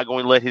 he's not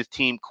going to let his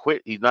team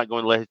quit. He's not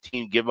going to let his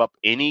team give up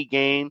any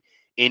game,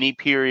 any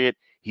period.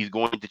 He's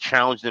going to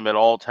challenge them at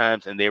all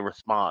times, and they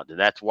respond. And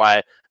that's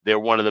why they're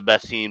one of the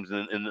best teams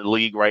in the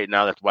league right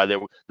now. That's why they're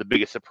the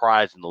biggest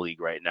surprise in the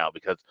league right now,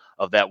 because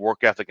of that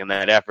work ethic and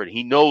that effort.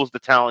 He knows the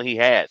talent he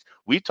has.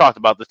 We've talked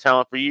about this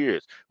talent for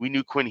years. We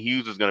knew Quinn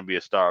Hughes was going to be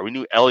a star. I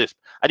knew Elias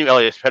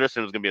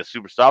Pettersson was going to be a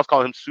superstar. I was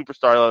calling him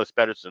Superstar Elias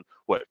Pettersson,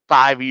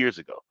 5 years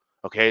ago?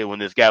 Okay, when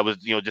this guy was,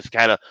 just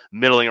kind of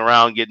middling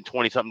around, getting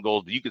 20-something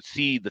goals. But you could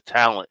see the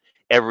talent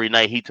every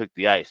night he took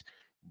the ice.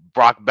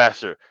 Brock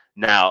Besser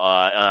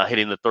now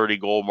hitting the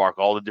 30-goal mark,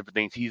 all the different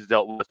things he's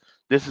dealt with.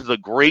 This is a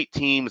great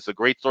team. It's a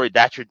great story.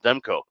 Thatcher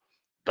Demko,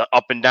 the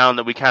up and down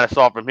that we kind of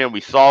saw from him. We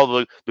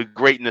saw the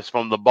greatness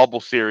from the bubble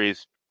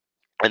series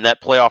and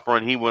that playoff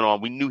run he went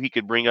on. We knew he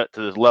could bring up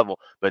to this level,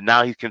 but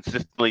now he's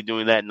consistently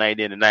doing that night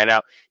in and night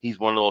out. He's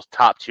one of those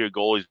top-tier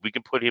goalies. We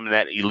can put him in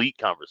that elite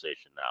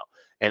conversation now.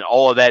 And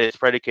all of that is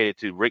predicated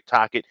to Rick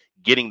Tocchet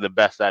getting the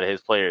best out of his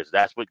players.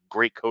 That's what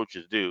great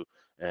coaches do.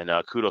 And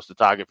kudos to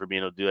Tocchet for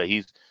being able to do that.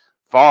 He's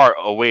far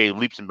away,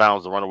 leaps and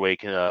bounds, the runaway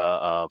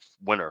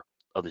winner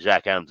of the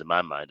Jack Adams in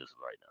my mind as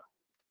of right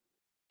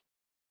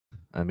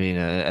now. I mean,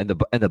 and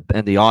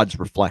the odds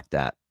reflect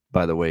that.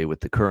 By the way,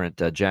 with the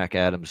current Jack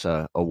Adams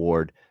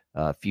Award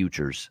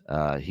futures,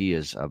 he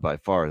is by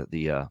far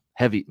the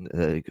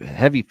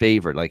heavy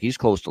favorite. Like he's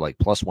close to like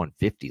plus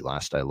 150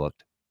 last I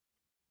looked,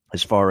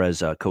 as far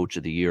as coach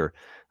of the year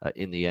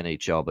in the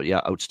NHL. But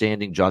yeah,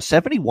 outstanding job.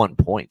 71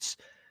 points.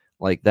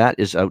 Like that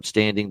is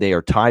outstanding. They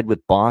are tied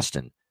with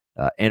Boston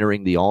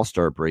entering the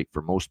All-Star break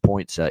for most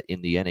points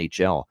in the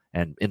NHL.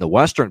 And in the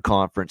Western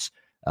Conference,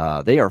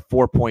 they are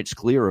 4 points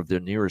clear of their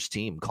nearest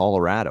team,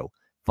 Colorado.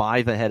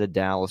 5 ahead of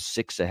Dallas,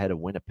 6 ahead of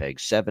Winnipeg,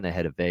 7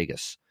 ahead of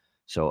Vegas.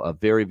 So a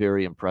very,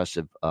 very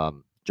impressive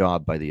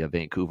job by the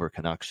Vancouver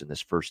Canucks in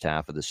this first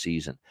half of the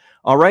season.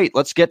 All right,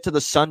 let's get to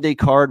the Sunday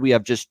card. We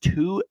have just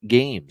 2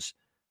 games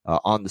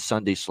on the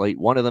Sunday slate.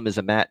 One of them is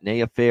a matinee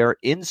affair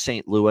in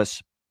St.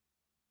 Louis,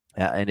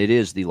 and it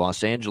is the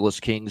Los Angeles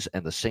Kings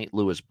and the St.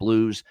 Louis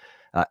Blues.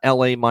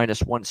 LA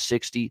minus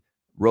 160,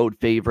 road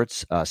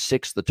favorites,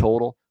 6 the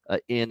total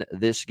in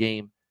this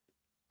game.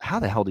 How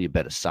the hell do you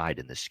bet a side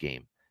in this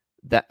game?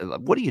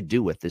 What do you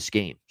do with this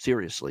game?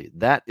 Seriously,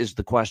 that is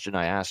the question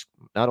I ask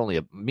not only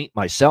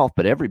myself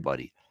but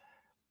everybody.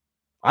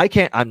 I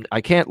can't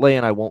lay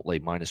and I won't lay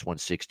minus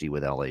 160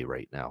 with LA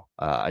right now.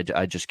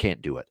 I just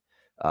can't do it.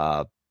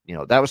 That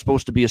was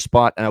supposed to be a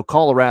spot. Now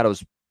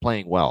Colorado's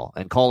playing well,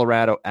 and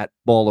Colorado at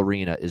Ball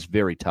Arena is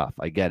very tough.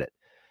 I get it,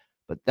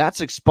 but that's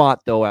a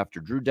spot though.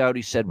 After Drew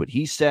Doughty said what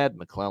he said,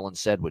 McClellan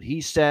said what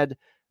he said.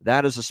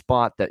 That is a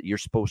spot that you're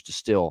supposed to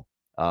still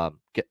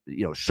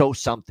show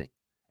something.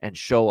 And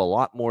show a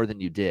lot more than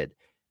you did.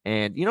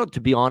 And,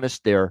 to be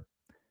honest, their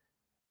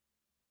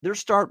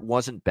start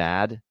wasn't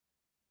bad,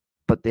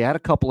 but they had a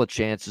couple of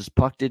chances.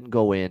 Puck didn't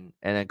go in,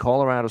 and then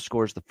Colorado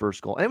scores the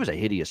first goal. And it was a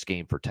hideous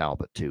game for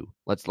Talbot, too.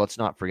 Let's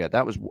not forget.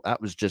 That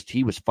was just,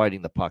 he was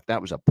fighting the puck. That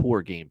was a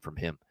poor game from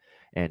him.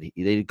 And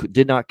they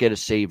did not get a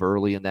save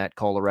early in that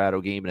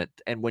Colorado game.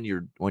 And when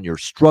you're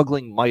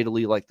struggling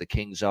mightily like the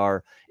Kings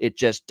are, it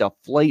just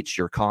deflates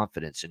your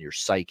confidence and your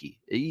psyche.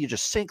 You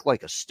just sink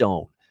like a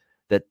stone.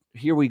 That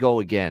here we go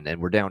again, and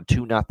we're down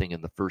 2-0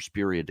 in the first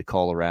period to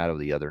Colorado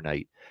the other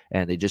night,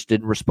 and they just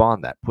didn't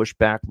respond. That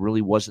pushback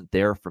really wasn't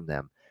there from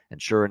them,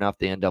 and sure enough,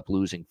 they end up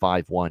losing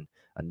 5-1.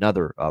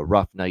 Another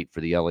rough night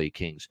for the LA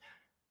Kings.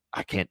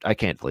 I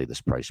can't lay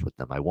this price with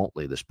them. I won't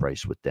lay this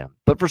price with them.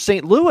 But for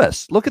St.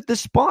 Louis, look at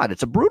this spot.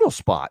 It's a brutal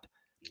spot.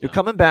 You're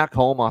coming back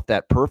home off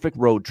that perfect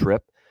road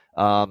trip,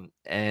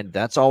 and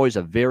that's always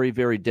a very,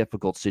 very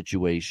difficult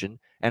situation.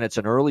 And it's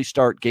an early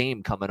start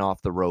game coming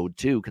off the road,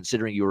 too,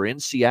 considering you were in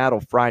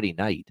Seattle Friday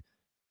night,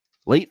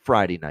 late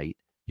Friday night.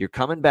 You're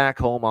coming back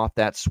home off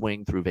that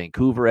swing through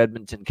Vancouver,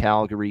 Edmonton,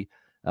 Calgary,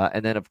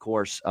 and then, of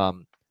course,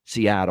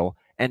 Seattle.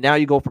 And now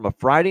you go from a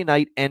Friday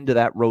night end to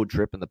that road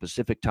trip in the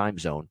Pacific time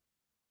zone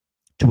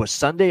to a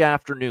Sunday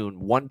afternoon,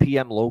 1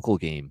 p.m. local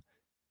game,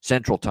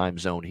 Central time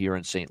zone here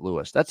in St.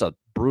 Louis. That's a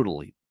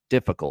brutally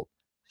difficult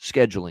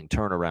scheduling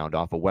turnaround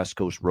off a West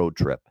Coast road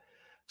trip.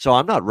 So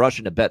I'm not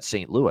rushing to bet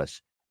St.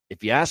 Louis.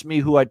 If you ask me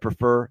who I'd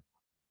prefer,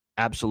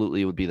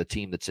 absolutely it would be the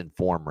team that's in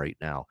form right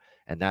now,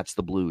 and that's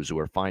the Blues, who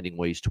are finding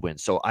ways to win.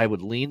 So I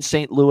would lean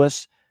St.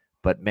 Louis,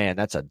 but, man,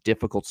 that's a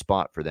difficult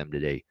spot for them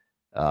today.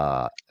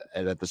 And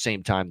at the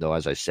same time, though,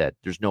 as I said,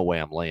 there's no way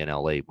I'm laying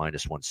LA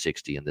minus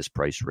 160 in this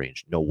price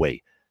range. No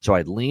way. So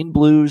I'd lean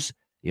Blues.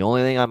 The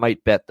only thing I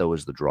might bet, though,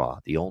 is the draw.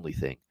 The only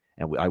thing.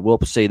 And I will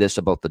say this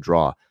about the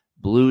draw.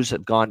 Blues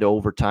have gone to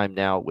overtime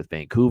now with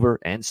Vancouver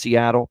and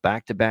Seattle,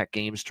 back-to-back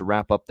games to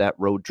wrap up that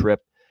road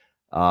trip.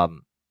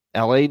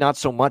 LA, not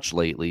so much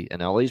lately,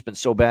 and LA's been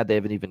so bad they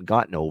haven't even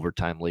gotten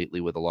overtime lately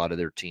with a lot of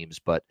their teams.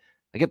 But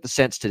I get the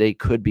sense today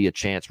could be a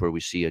chance where we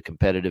see a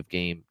competitive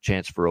game,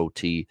 chance for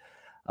OT.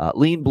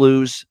 Lean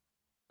Blues.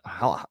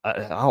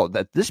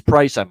 At this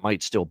price, I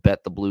might still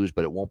bet the Blues,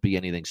 but it won't be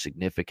anything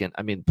significant.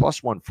 I mean,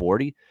 plus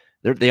 140.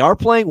 They are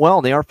playing well,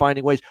 and they are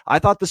finding ways. I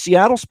thought the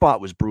Seattle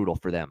spot was brutal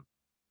for them.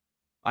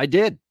 I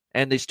did,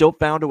 and they still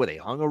found a way. They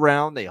hung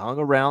around.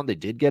 They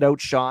did get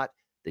outshot.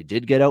 They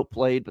did get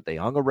outplayed, but they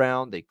hung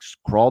around. They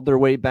crawled their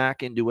way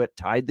back into it,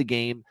 tied the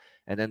game,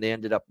 and then they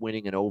ended up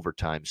winning in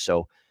overtime.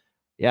 So,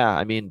 yeah,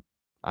 I mean,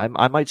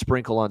 I might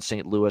sprinkle on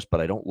St. Louis,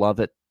 but I don't love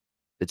it.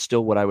 It's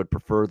still what I would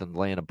prefer than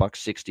laying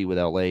 $160 with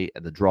LA,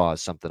 and the draw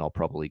is something I'll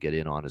probably get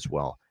in on as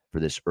well for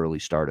this early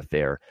start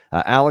affair.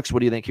 Alex, what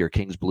do you think here?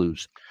 Kings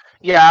Blues.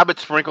 Yeah, I would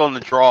sprinkle in the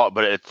draw,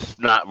 but it's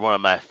not one of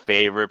my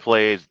favorite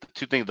plays. The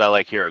two things I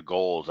like here are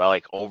goals. I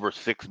like over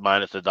 6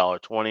 minus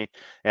 $1.20,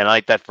 and I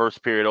like that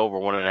first period over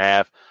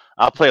 1.5.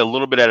 I'll play a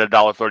little bit at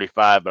 $1.35,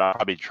 but I'll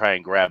probably try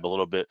and grab a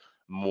little bit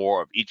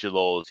more of each of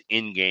those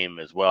in game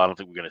as well. I don't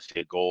think we're going to see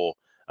a goal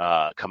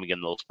coming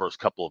in those first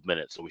couple of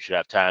minutes, so we should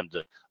have time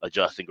to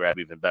adjust and grab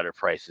even better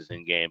prices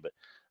in game. But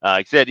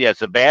like I said, yeah,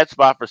 it's a bad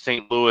spot for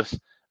St. Louis.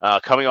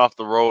 Coming off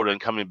the road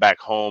and coming back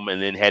home and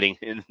then heading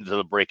into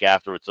the break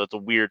afterwards. So it's a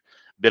weird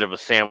bit of a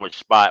sandwich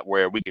spot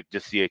where we could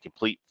just see a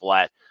complete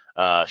flat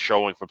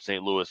showing from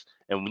St. Louis.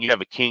 And when you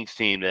have a Kings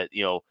team that,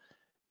 you're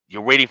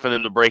waiting for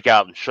them to break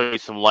out and show you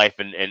some life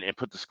and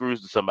put the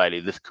screws to somebody,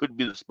 this could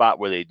be the spot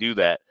where they do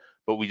that.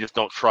 But we just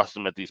don't trust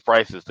them at these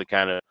prices to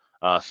kind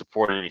of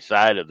support any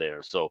side of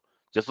theirs. So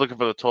just looking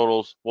for the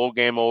totals, full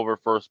game over,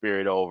 first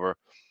period over.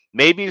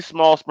 Maybe a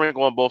small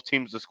sprinkle on both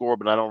teams to score,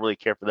 but I don't really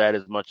care for that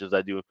as much as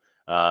I do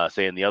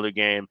say in the other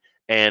game,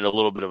 and a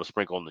little bit of a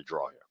sprinkle in the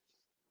draw here.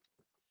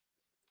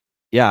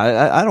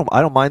 Yeah,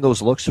 I don't mind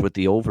those looks with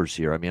the overs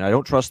here. I mean, I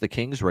don't trust the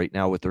Kings right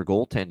now with their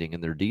goaltending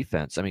and their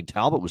defense. I mean,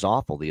 Talbot was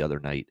awful the other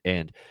night,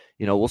 and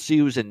we'll see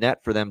who's in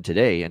net for them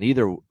today. And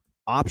either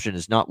option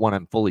is not one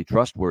I'm fully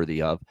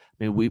trustworthy of.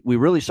 I mean, we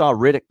really saw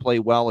Riddick play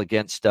well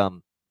against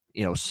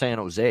San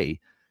Jose,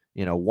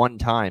 one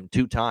time,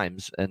 two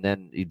times, and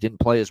then he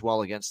didn't play as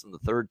well against them the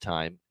third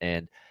time.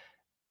 And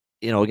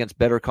against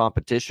better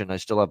competition, I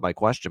still have my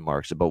question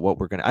marks about what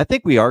I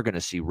think we are going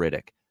to see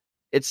Riddick.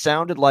 It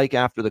sounded like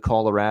after the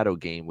Colorado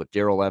game, what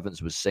Darrell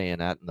Evans was saying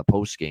in the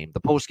post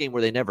game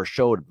where they never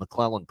showed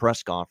McClellan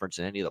press conference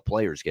and any of the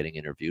players getting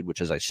interviewed,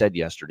 which, as I said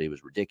yesterday,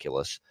 was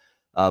ridiculous.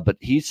 But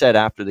he said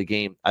after the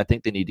game, I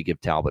think they need to give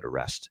Talbot a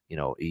rest.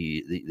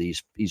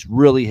 He's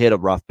really hit a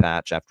rough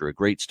patch after a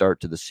great start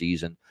to the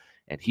season,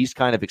 and he's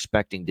kind of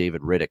expecting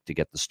David Riddick to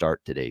get the start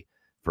today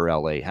for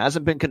LA.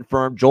 Hasn't been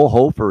confirmed. Joel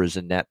Hofer is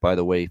in net, by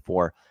the way,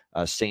 for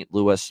St.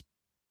 Louis,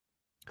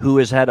 who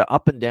has had an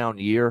up and down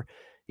year.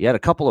 He had a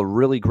couple of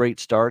really great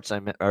starts. I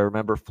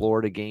remember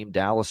Florida game,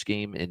 Dallas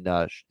game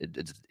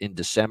in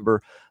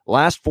December.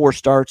 Last 4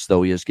 starts,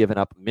 though, he has given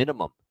up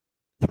minimum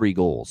 3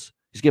 goals.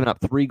 He's given up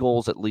 3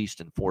 goals at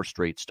least in 4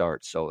 straight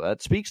starts. So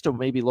that speaks to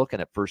maybe looking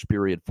at first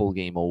period full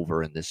game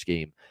over in this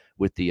game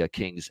with the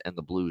Kings and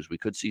the Blues. We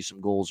could see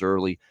some goals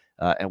early,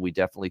 and we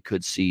definitely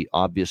could see,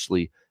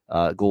 obviously,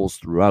 goals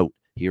throughout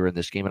here in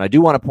this game. And I do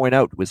want to point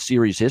out with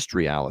series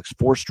history, Alex,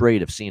 4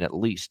 straight have seen at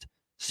least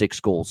 6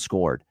 goals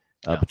scored.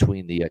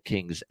 Between the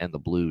Kings and the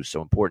Blues.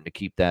 So important to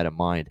keep that in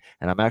mind.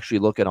 And I'm actually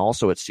looking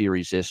also at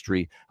series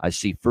history. I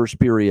see first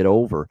period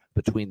over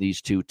between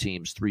these two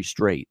teams. 3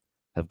 straight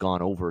have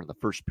gone over in the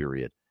first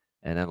period.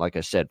 And then, like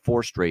I said,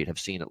 4 straight have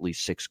seen at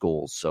least 6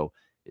 goals. So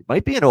it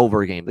might be an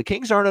over game. The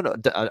Kings aren't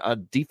a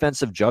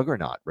defensive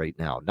juggernaut right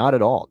now. Not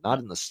at all. Not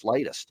in the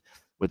slightest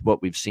with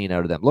what we've seen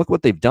out of them. Look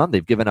what they've done.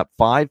 They've given up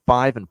 5,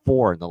 5, and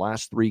 4 in the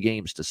last 3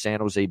 games to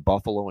San Jose,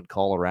 Buffalo, and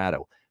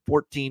Colorado.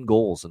 14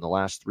 goals in the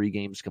last 3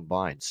 games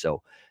combined.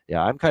 So,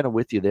 yeah, I'm kind of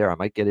with you there. I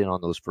might get in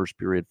on those first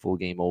period full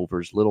game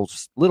overs, little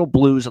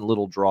Blues and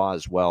little draw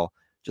as well.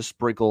 Just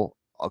sprinkle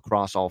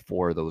across all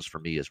 4 of those for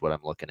me is what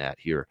I'm looking at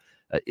here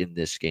in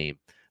this game.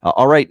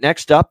 All right,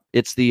 next up,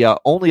 it's the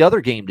only other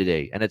game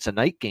today, and it's a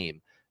night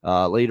game.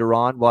 Later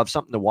on, we'll have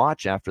something to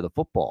watch after the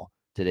football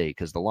today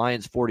because the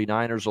Lions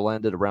 49ers will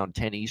end at around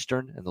 10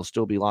 Eastern, and there'll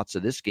still be lots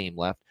of this game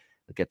left.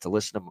 I'll get to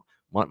listen to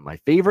one of my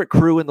favorite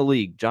crew in the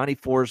league, Johnny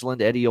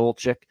Forsland, Eddie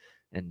Olczyk,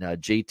 and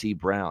JT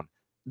Brown.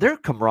 Their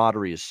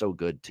camaraderie is so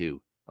good,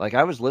 too. Like,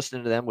 I was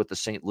listening to them with the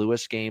St.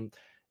 Louis game.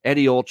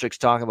 Eddie Olczyk's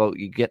talking about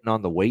you getting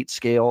on the weight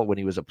scale when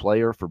he was a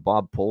player for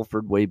Bob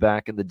Pulford way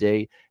back in the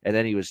day. And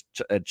then he was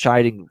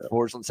chiding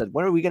Forsland, said,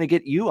 when are we going to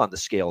get you on the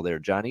scale there,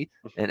 Johnny?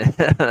 And,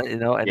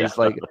 It's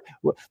like,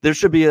 well, there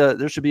should be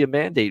a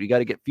mandate. You got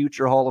to get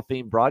future Hall of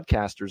Fame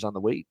broadcasters on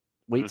the weight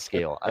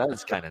scale. That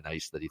was kind of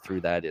nice that he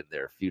threw that in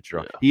there. Future.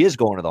 Yeah. He is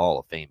going to the Hall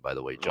of Fame, by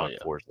the way, John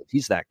Forsland.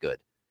 He's that good.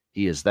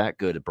 He is that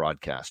good a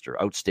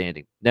broadcaster.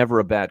 Outstanding. Never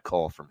a bad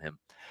call from him.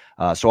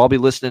 So I'll be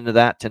listening to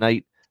that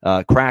tonight.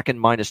 Kraken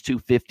minus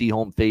 250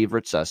 home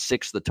favorites,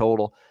 6 the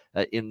total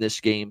in this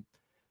game.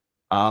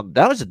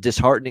 That was a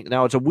disheartening.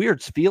 Now, it's a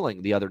weird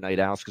feeling the other night,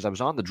 Alex, because I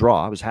was on the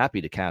draw. I was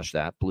happy to cash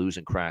that, Blues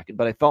and Kraken,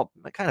 but I felt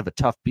kind of a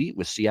tough beat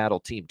with Seattle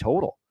team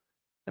total.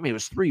 I mean, it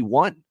was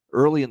 3-1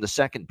 early in the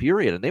second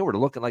period, and they were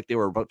looking like they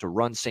were about to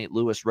run St.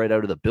 Louis right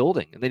out of the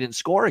building, and they didn't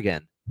score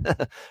again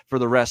for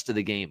the rest of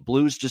the game.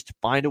 Blues just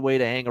find a way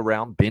to hang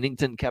around.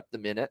 Binnington kept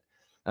them in it,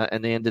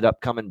 and they ended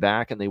up coming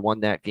back, and they won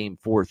that game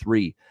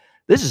 4-3.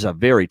 This is a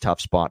very tough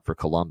spot for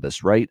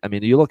Columbus, right? I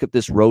mean, you look at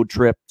this road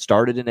trip,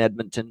 started in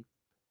Edmonton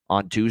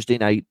on Tuesday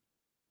night,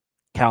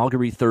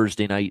 Calgary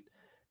Thursday night,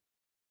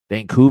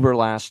 Vancouver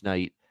last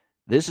night.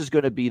 This is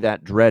going to be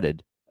that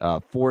dreaded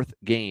 4th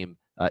game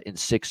in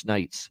 6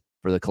 nights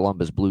for the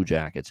Columbus Blue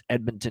Jackets.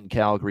 Edmonton,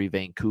 Calgary,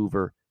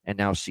 Vancouver, and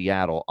now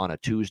Seattle on a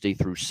Tuesday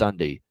through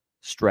Sunday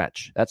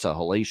stretch. That's a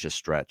hellacious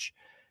stretch.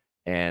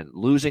 And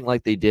losing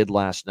like they did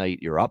last night,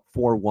 you're up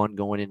 4-1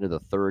 going into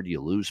the third.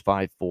 You lose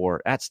 5-4.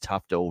 That's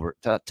tough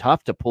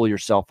to pull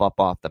yourself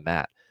up off the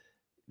mat,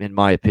 in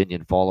my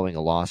opinion, following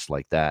a loss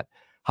like that.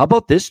 How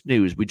about this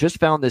news? We just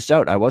found this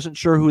out. I wasn't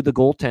sure who the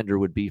goaltender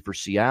would be for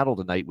Seattle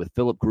tonight with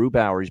Philip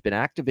Grubauer. He's been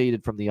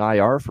activated from the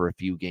IR for a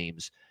few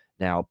games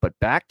now, but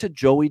back to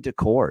Joey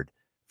Decord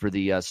for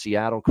the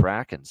Seattle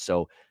Kraken.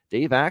 So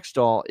Dave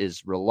Axtell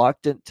is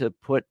reluctant to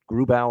put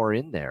Grubauer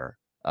in there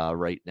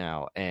right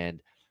now, and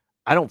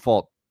I don't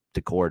fault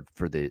Decord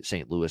for the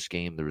St. Louis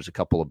game. There was a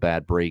couple of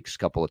bad breaks, a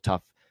couple of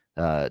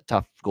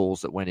tough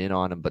goals that went in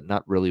on him, but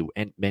not really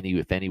many,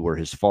 if any, were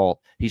his fault.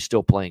 He's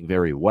still playing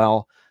very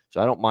well,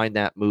 so I don't mind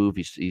that move.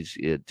 He's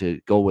to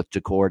go with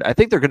Decord. I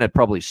think they're going to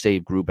probably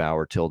save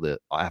Grubauer till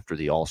after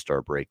the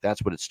All-Star break.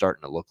 That's what it's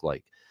starting to look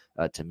like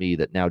to me.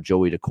 That now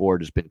Joey Decord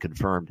has been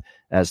confirmed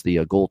as the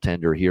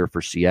goaltender here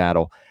for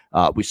Seattle.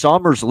 We saw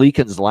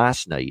Merzlikins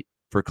last night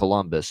for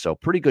Columbus, so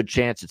pretty good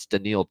chance it's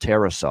Daniil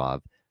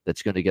Tarasov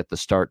that's going to get the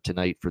start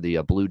tonight for the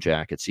Blue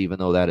Jackets, even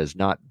though that has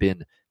not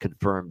been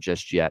confirmed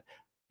just yet.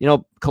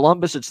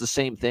 Columbus, it's the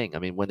same thing. I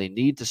mean, when they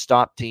need to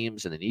stop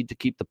teams and they need to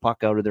keep the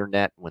puck out of their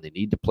net, when they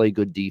need to play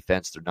good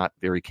defense, they're not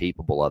very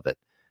capable of it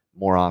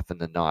more often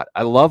than not.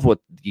 I love what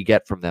you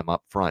get from them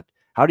up front.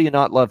 How do you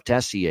not love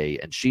Tessier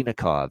and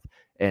Shinikov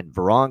and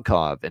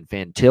Voronkov and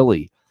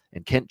Fantilli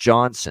and Kent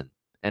Johnson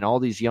and all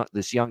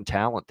this young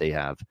talent they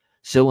have?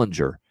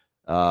 Sillinger,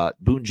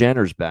 Boone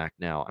Jenner's back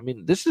now. I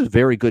mean, this is a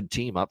very good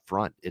team up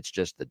front. It's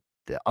just that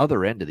the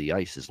other end of the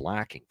ice is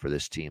lacking for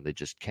this team. They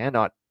just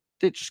cannot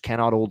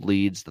hold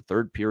leads. The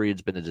third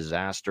period's been a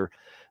disaster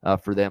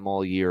for them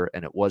all year,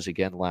 and it was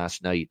again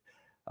last night.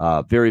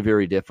 Very,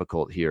 very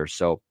difficult here.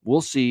 So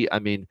we'll see. I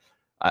mean,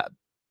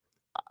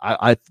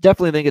 I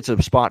definitely think it's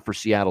a spot for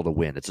Seattle to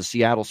win. It's a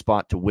Seattle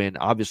spot to win.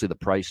 Obviously, the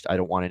price I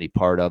don't want any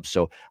part of.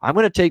 So I'm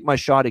going to take my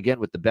shot again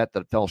with the bet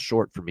that fell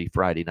short for me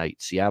Friday night.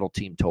 Seattle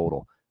team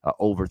total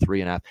over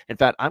 3.5. In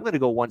fact, I'm going to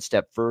go one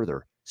step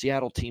further.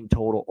 Seattle team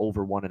total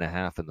over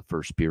 1.5 in the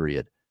first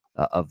period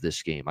of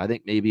this game. I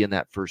think maybe in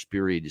that first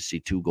period you see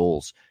 2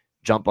 goals.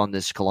 Jump on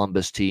this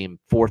Columbus team.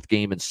 4th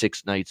game in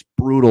 6 nights.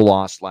 Brutal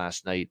loss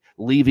last night.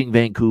 Leaving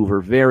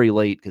Vancouver very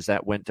late because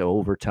that went to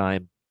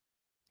overtime.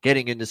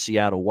 Getting into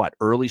Seattle,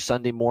 early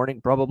Sunday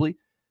morning probably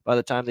by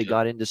the time they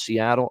got into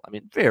Seattle. I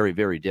mean, very,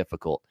 very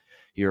difficult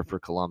here for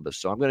Columbus.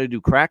 So I'm going to do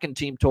Kraken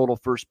team total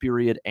first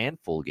period and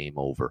full game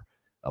over.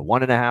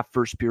 1.5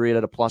 first period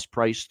at a plus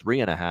price,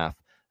 3.5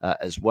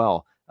 as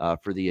well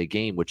for the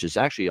game, which is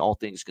actually, all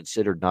things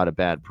considered, not a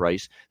bad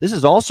price. This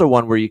is also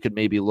one where you could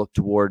maybe look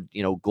toward,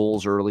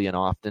 goals early and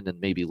often and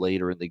maybe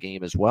later in the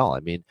game as well. I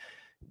mean,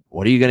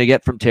 what are you going to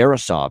get from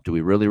Tarasov? Do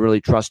we really,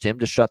 really trust him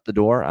to shut the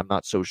door? I'm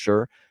not so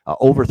sure.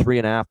 Over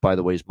 3.5, by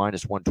the way, is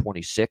minus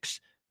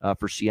 126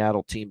 for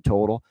Seattle team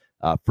total.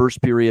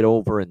 First period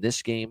over in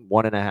this game,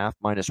 1.5,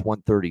 minus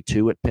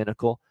 132 at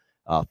Pinnacle.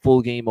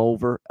 Full game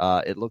over.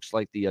 It looks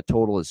like the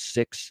total is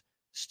 6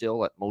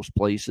 still at most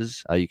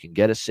places. You can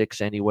get a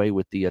 6 anyway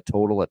with the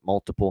total at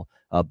multiple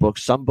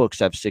books. Some books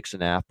have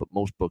 6.5, but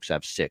most books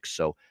have 6.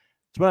 So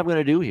that's what I'm going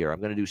to do here. I'm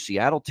going to do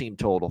Seattle team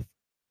total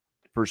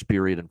first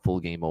period and full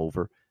game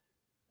over,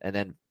 and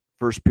then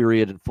first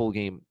period and full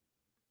game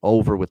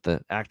over with the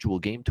actual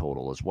game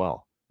total as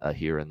well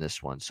here in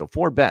this one. So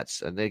 4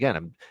 bets, and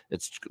again,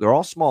 they're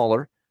all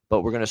smaller,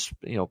 but we're going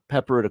to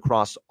pepper it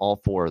across all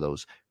 4 of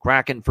those.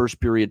 Kraken first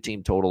period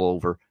team total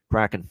over,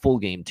 Kraken full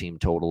game team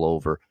total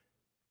over,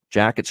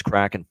 Jackets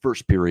Kraken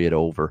first period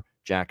over,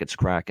 Jackets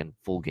Kraken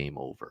full game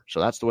over. So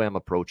that's the way I'm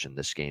approaching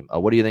this game.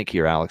 What do you think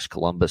here, Alex?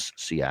 Columbus,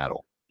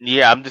 Seattle.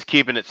 Yeah, I'm just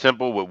keeping it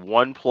simple with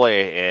one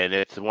play, and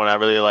it's the one I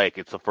really like.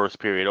 It's the first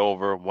period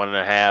over,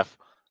 1.5,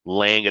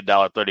 laying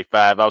 $1.35.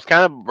 I was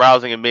kind of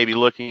browsing and maybe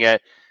looking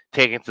at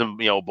taking some,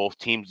 both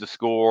teams to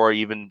score,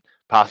 even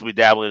possibly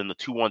dabbling in the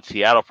 2-1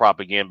 Seattle prop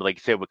again. But like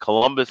you said, with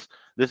Columbus,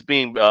 this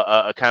being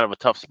a kind of a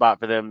tough spot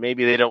for them,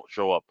 maybe they don't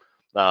show up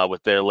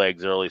with their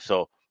legs early.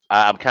 So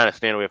I'm kind of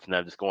staying away from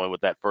that, just going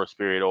with that first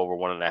period over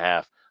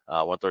 1.5.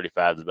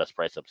 135 is the best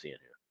price I'm seeing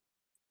here.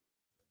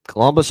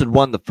 Columbus had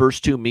won the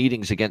first 2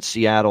 meetings against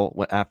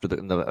Seattle after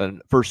the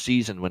first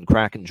season when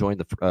Kraken joined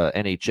the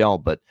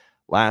NHL. But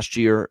last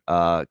year,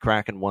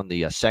 Kraken won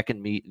the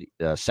second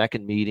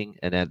meeting,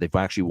 and then they've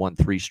actually won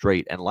 3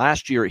 straight. And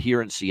last year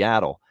here in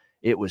Seattle,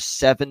 it was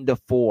 7-4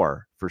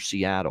 for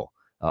Seattle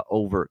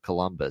over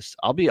Columbus.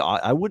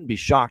 I wouldn't be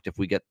shocked if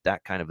we get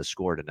that kind of a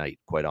score tonight,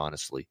 quite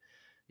honestly.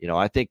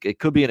 I think it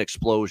could be an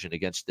explosion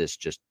against this,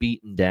 just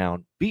beaten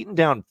down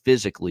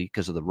physically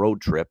because of the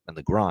road trip and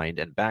the grind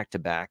and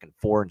back-to-back and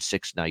 4 and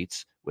 6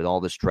 nights with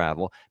all this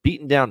travel,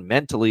 beaten down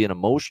mentally and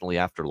emotionally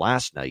after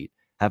last night,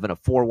 having a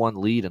 4-1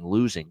 lead and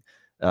losing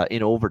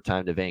in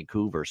overtime to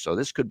Vancouver. So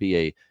this could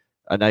be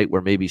a night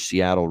where maybe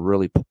Seattle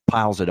really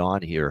piles it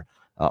on here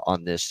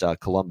on this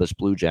Columbus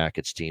Blue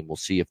Jackets team. We'll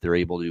see if they're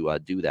able to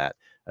do that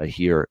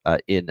here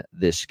in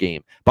this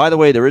game. By the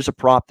way, there is a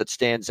prop that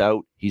stands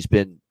out. He's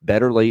been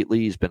better lately.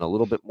 He's been a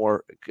little bit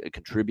more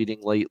contributing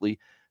lately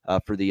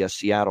for the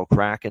Seattle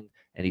Kraken,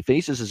 and he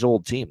faces his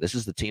old team. This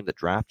is the team that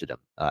drafted him.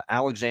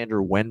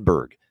 Alexander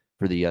Wenberg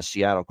for the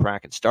Seattle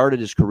Kraken. Started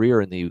his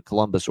career in the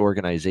Columbus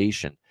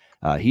organization.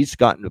 He's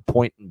gotten a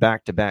point in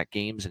back-to-back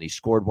games, and he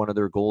scored one of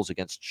their goals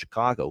against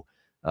Chicago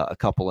a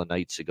couple of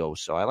nights ago.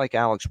 So I like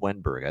Alex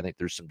Wenberg. I think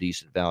there's some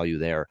decent value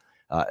there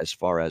as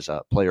far as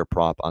a player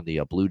prop on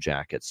the Blue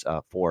Jackets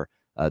for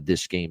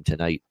this game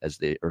tonight, for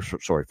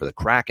the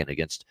Kraken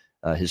against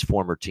his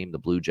former team, the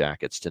Blue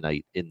Jackets,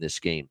 tonight in this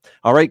game.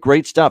 All right,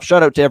 great stuff.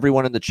 Shout out to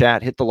everyone in the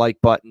chat. Hit the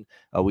like button.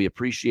 We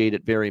appreciate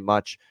it very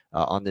much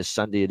on this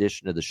Sunday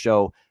edition of the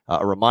show.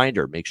 A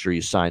reminder, make sure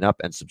you sign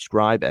up and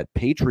subscribe at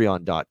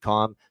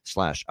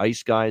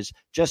patreon.com/iceguys.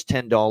 Just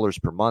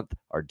 $10 per month.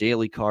 Our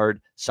daily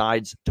card,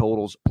 sides,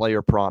 totals,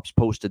 player props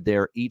posted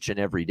there each and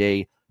every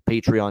day.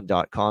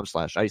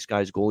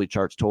 Patreon.com/iceguys, goalie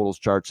charts, totals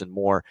charts, and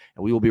more.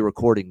 And we will be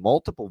recording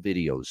multiple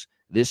videos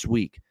this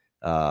week,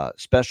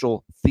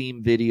 special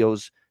theme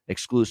videos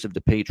exclusive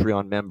to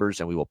Patreon members,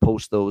 and we will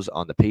post those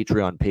on the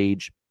Patreon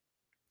page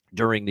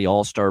during the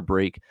All-Star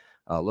break.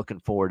 Looking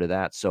forward to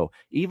that. So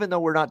even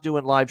though we're not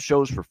doing live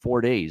shows for 4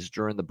 days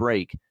during the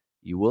break,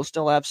 you will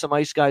still have some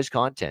Ice Guys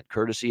content,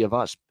 courtesy of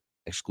us,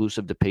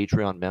 exclusive to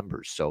Patreon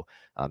members. So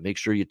make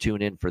sure you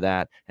tune in for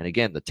that. And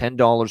again, the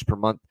 $10 per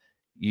month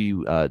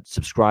you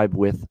subscribe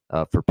with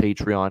for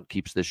Patreon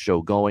keeps this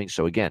show going.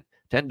 So again,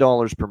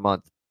 $10 per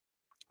month.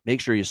 Make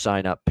sure you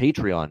sign up,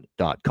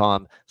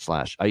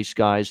 patreon.com/Ice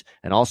Guys.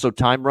 And also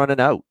time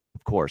running out,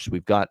 of course.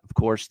 We've got, of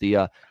course,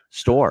 the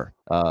store.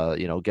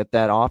 Get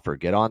that offer.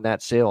 Get on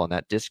that sale, on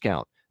that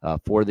discount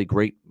for the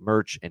great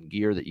merch and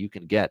gear that you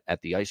can get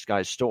at the Ice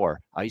Guys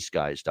store,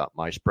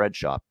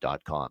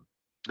 iceguys.myspreadshop.com.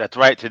 That's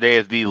right. Today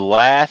is the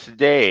last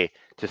day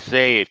to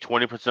save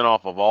 20%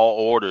 off of all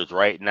orders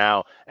right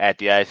now at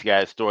the Ice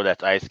Guys store.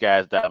 That's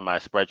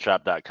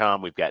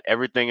iceguys.myspreadshop.com. We've got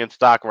everything in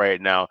stock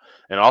right now.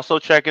 And also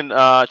check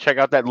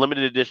out that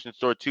limited edition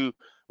store too.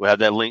 We'll have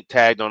that link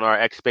tagged on our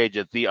X page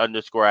at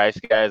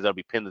 _Ice Guys. That'll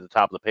be pinned at the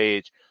top of the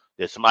page.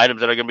 There's some items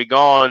that are going to be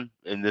gone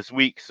in this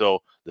week.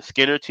 So the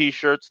Skinner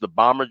t-shirts, the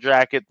bomber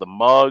jacket, the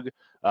mug,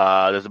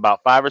 there's about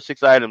 5 or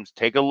 6 items.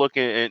 Take a look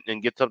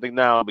and get something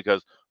now,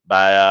 because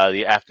by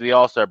after the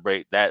All-Star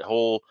break, that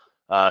whole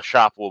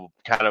shop will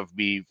kind of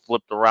be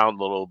flipped around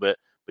a little bit,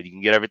 but you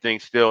can get everything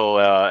still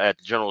at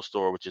the general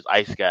store, which is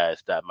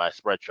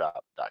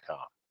iceguys.myspreadshop.com.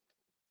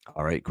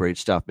 All right, great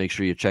stuff. Make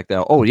sure you check that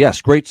out. Oh,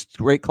 yes, great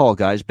call,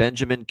 guys.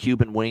 Benjamin,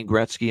 Cuban, Wayne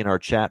Gretzky in our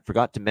chat.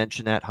 Forgot to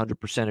mention that.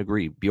 100%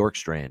 agree.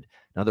 Bjorkstrand,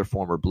 another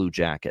former Blue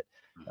Jacket,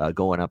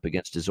 going up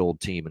against his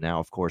old team, and now,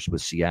 of course,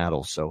 with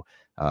Seattle. So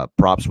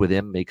props with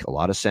him make a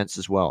lot of sense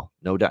as well.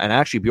 No doubt. And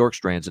actually,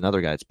 Bjorkstrand's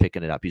another guy that's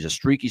picking it up. He's a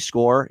streaky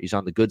scorer. He's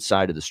on the good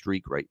side of the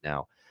streak right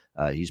now.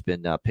 He's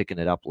been picking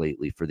it up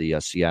lately for the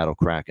Seattle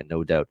Kraken,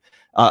 no doubt.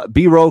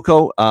 B.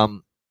 Rocco,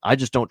 I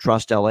just don't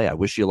trust LA. I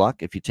wish you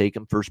luck if you take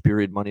him first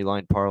period money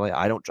line parlay.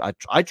 I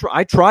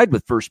tried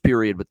with first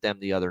period with them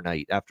the other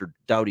night after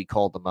Doughty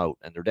called them out,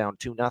 and they're down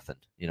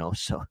 2-0.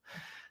 So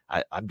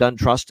I'm done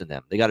trusting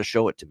them. They got to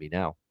show it to me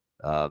now.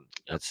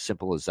 It's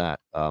simple as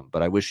that.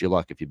 But I wish you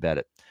luck if you bet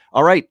it.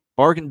 All right,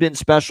 bargain bin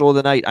special of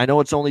the night. I know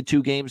it's only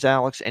 2 games,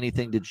 Alex.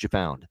 Anything that you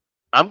found?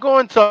 I'm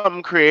going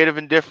something creative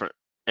and different.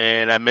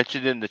 And I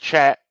mentioned in the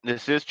chat,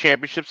 this is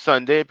Championship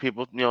Sunday.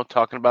 People,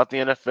 talking about the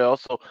NFL.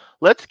 So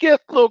let's get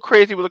a little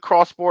crazy with a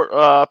cross-sport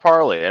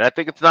parlay. And I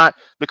think it's not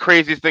the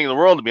craziest thing in the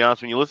world, to be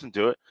honest, when you listen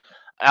to it.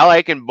 I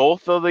like in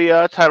both of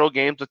the title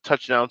games a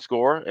touchdown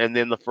score, and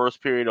then the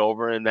first period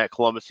over in that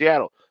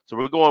Columbus-Seattle. So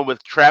we're going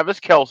with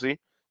Travis Kelce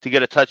to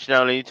get a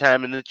touchdown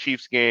anytime in the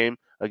Chiefs game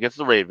against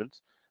the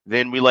Ravens.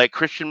 Then we like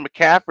Christian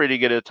McCaffrey to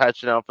get a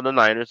touchdown for the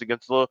Niners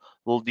against the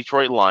little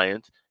Detroit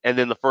Lions. And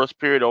then the first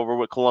period over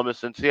with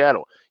Columbus and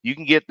Seattle. You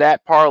can get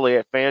that parlay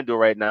at FanDuel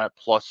right now at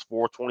plus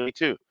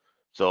 422.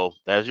 So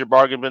that's your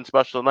bargain bin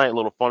special tonight. A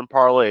little fun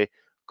parlay.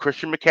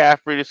 Christian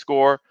McCaffrey to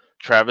score,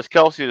 Travis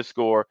Kelce to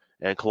score,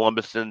 and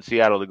Columbus and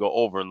Seattle to go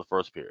over in the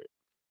first period.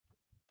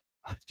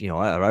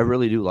 I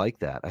really do like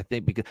that. I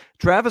think because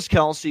Travis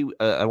Kelce,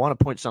 I want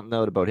to point something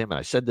out about him. And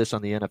I said this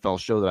on the NFL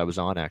show that I was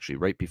on actually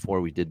right before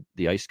we did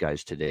the Ice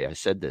Guys today. I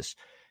said this.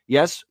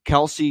 Yes,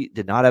 Kelce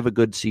did not have a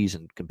good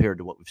season compared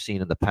to what we've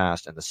seen in the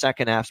past. And the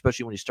second half,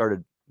 especially when he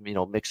started,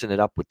 mixing it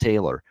up with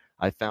Taylor,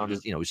 I found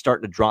he's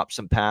starting to drop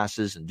some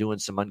passes and doing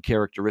some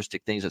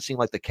uncharacteristic things. It seemed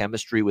like the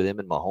chemistry with him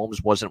and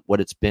Mahomes wasn't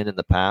what it's been in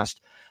the past.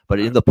 But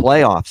in the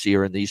playoffs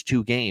here in these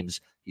 2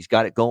 games, he's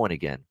got it going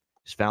again.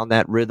 He's found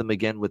that rhythm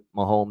again with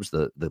Mahomes,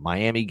 the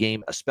Miami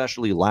game,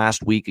 especially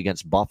last week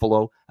against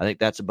Buffalo. I think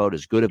that's about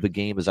as good of a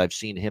game as I've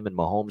seen him and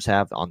Mahomes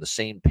have on the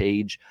same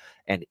page.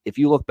 And if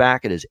you look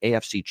back at his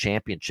AFC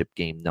Championship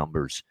game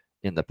numbers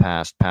in the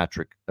past,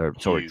 Travis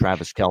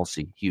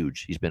Kelce,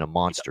 huge. He's been a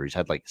monster. He's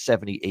had like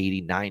 70,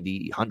 80,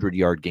 90,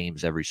 100-yard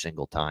games every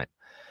single time.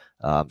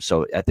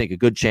 So I think a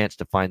good chance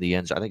to find the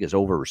ends. I think his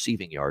over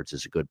receiving yards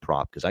is a good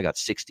prop because I got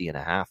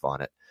 60.5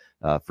 on it.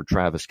 For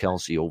Travis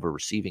Kelce over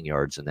receiving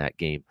yards in that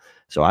game.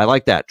 So I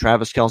like that.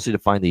 Travis Kelce to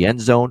find the end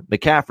zone.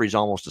 McCaffrey's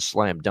almost a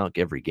slam dunk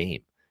every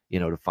game,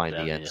 to find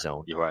the end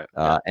zone. You're right.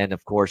 And,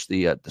 of course,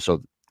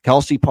 so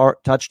Kelce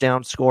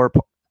touchdown score,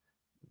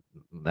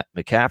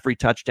 McCaffrey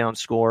touchdown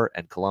score,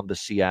 and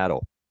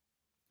Columbus-Seattle.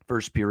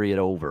 First period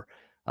over.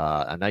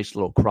 A nice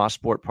little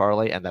cross-sport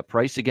parlay. And that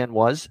price again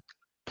was?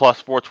 Plus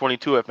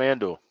 422 at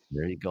FanDuel.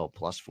 There you go,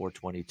 plus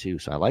 422.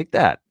 So I like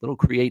that. Little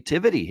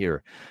creativity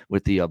here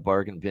with the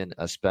bargain bin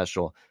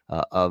special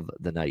of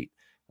the night.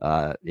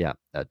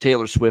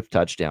 Taylor Swift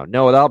touchdown.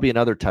 No, that'll be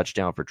another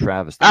touchdown for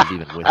Travis that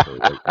he's even with her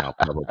right now,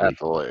 probably. That's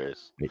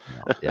hilarious. Right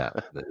now. Yeah,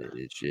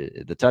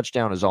 the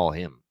touchdown is all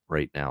him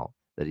right now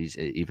that he's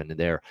even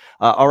there.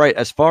 All right,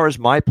 as far as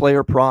my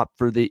player prop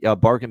for the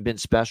bargain bin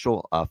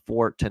special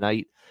for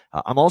tonight,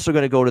 I'm also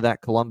going to go to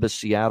that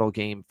Columbus-Seattle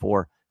game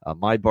for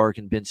my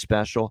bargain bin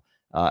special.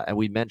 And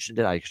we mentioned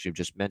it. I actually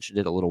just mentioned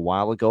it a little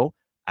while ago.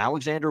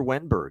 Alexander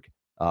Wenberg,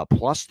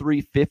 plus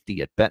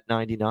 350 at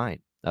Bet99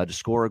 to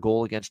score a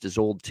goal against his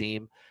old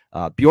team.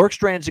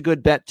 Bjorkstrand's a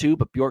good bet too,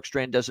 but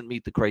Bjorkstrand doesn't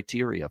meet the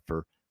criteria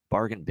for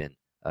bargain bin.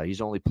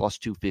 He's only plus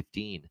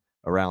 215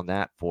 around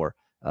that for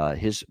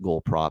his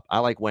goal prop. I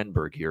like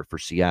Wenberg here for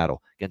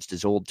Seattle against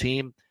his old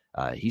team.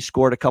 He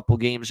scored a couple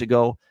games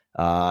ago.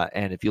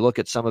 And if you look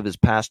at some of his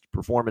past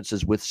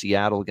performances with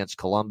Seattle against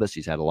Columbus,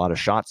 he's had a lot of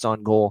shots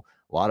on goal,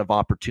 a lot of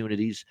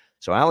opportunities.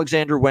 So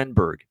Alexander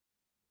Wenberg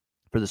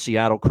for the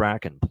Seattle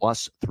Kraken,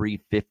 plus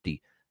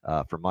 350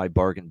 for my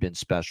bargain bin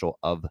special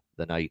of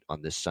the night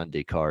on this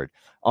Sunday card.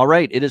 All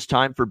right, it is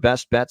time for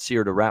best bets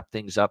here to wrap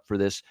things up for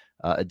this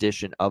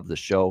edition of the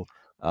show.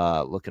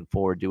 Looking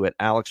forward to it.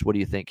 Alex, what do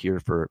you think here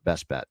for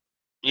best bet?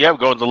 Yeah,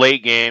 going to the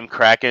late game,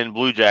 Kraken,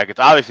 Blue Jackets.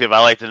 Obviously, if I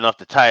liked it enough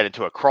to tie it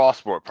into a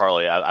cross-sport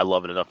parlay, I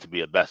love it enough to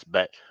be a best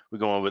bet. We're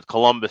going with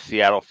Columbus,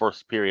 Seattle,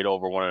 first period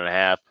over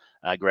 1.5.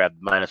 I grabbed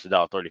minus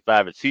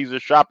 $1.35 at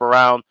Caesars. Shop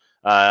around.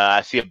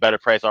 I see a better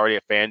price already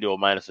at FanDuel,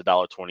 minus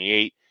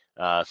 $1.28.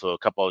 So a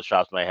couple other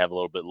shops might have a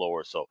little bit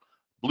lower. So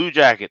Blue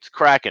Jackets,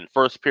 Kraken,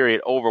 first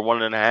period over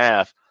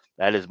 1.5.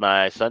 That is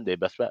my Sunday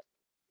best bet.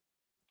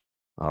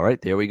 All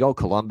right, there we go.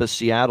 Columbus,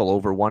 Seattle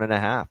over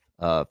 1.5.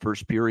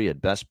 First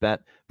period, best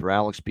bet for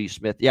Alex B.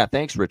 Smith. Yeah,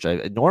 thanks, Rich.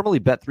 I normally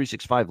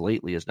Bet365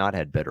 lately has not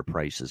had better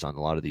prices on a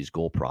lot of these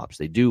goal props.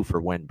 They do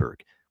for Wenberg.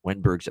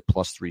 Wenberg's at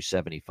plus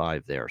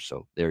 375 there.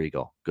 So there you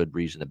go. Good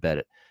reason to bet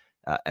it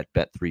at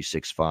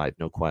Bet365,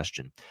 no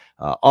question.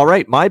 All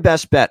right, my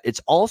best bet.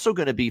 It's also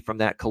going to be from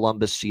that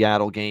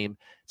Columbus-Seattle game.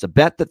 It's a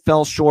bet that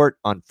fell short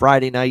on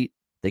Friday night.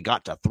 They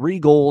got to 3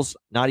 goals,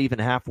 not even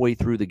halfway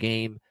through the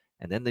game,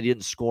 and then they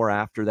didn't score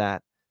after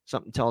that.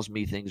 Something tells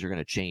me things are going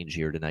to change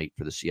here tonight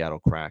for the Seattle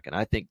Kraken.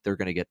 I think they're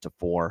going to get to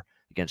 4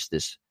 against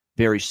this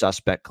very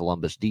suspect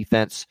Columbus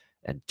defense.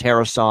 And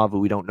Tarasov, who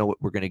we don't know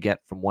what we're going to get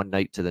from one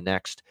night to the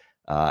next,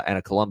 and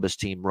a Columbus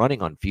team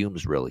running on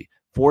fumes, really.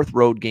 4th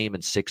road game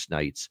in 6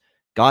 nights.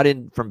 Got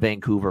in from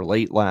Vancouver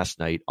late last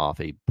night off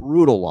a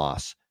brutal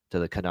loss to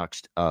the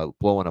Canucks,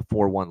 blowing a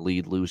 4-1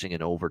 lead, losing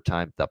in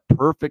overtime. The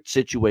perfect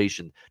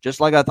situation. Just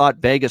like I thought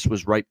Vegas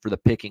was ripe for the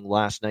picking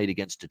last night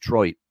against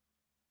Detroit,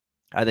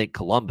 I think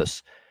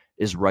Columbus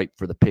is ripe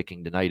for the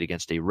picking tonight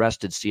against a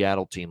rested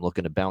Seattle team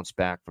looking to bounce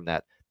back from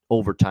that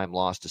overtime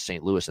loss to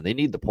St. Louis. And they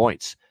need the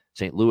points.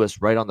 St.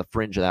 Louis right on the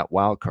fringe of that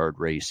wild card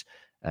race.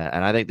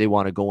 And I think they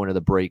want to go into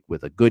the break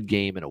with a good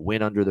game and a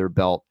win under their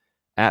belt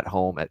at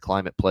home at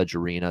Climate Pledge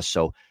Arena.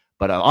 So,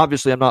 but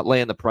obviously I'm not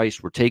laying the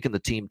price. We're taking the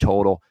team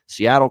total.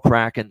 Seattle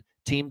Kraken,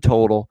 team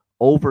total,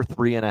 over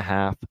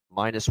 3.5,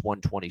 minus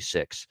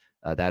 126.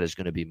 That is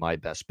going to be my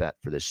best bet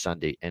for this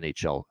Sunday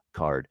NHL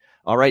card.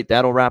 All right,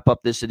 that'll wrap up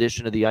this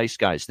edition of the Ice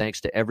Guys.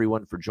 Thanks to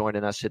everyone for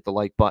joining us. Hit the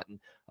like button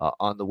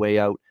on the way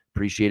out.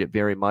 Appreciate it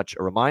very much.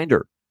 A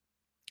reminder,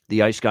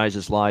 the Ice Guys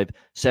is live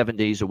 7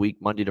 days a week,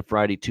 Monday to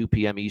Friday, 2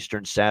 p.m.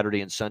 Eastern, Saturday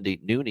and Sunday,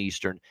 noon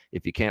Eastern.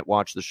 If you can't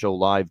watch the show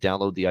live,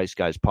 download the Ice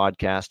Guys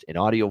podcast in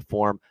audio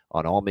form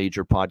on all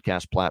major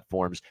podcast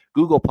platforms,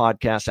 Google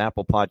Podcasts,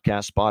 Apple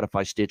Podcasts,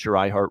 Spotify, Stitcher,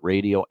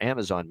 iHeartRadio,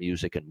 Amazon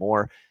Music, and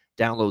more.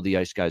 Download the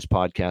Ice Guys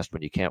podcast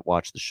when you can't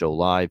watch the show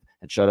live.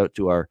 And shout out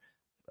to our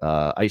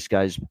Ice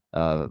Guys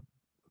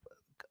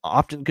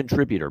often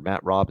contributor,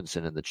 Matt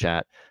Robinson, in the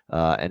chat.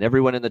 And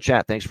everyone in the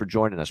chat, thanks for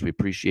joining us. We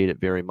appreciate it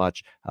very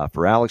much.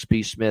 For Alex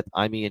B. Smith,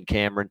 I'm Ian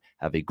Cameron.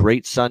 Have a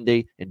great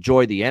Sunday.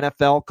 Enjoy the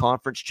NFL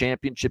Conference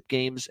Championship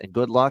games, and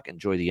good luck.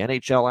 Enjoy the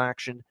NHL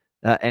action,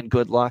 and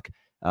good luck.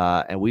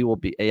 And we will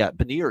be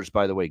Beniers,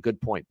 by the way, good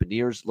point.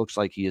 Beniers looks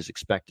like he is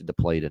expected to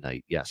play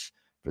tonight. Yes,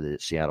 for the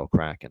Seattle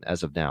Kraken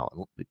as of now.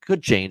 It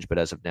could change, but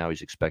as of now,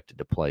 he's expected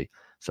to play.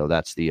 So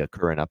that's the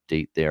current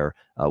update there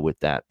with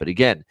that. But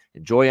again,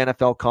 enjoy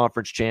NFL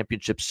Conference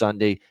Championship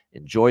Sunday.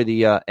 Enjoy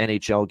the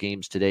NHL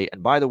games today.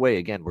 And by the way,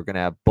 again, we're going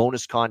to have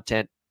bonus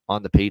content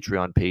on the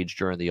Patreon page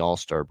during the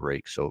All-Star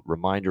break. So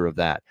reminder of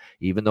that.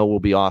 Even though we'll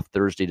be off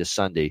Thursday to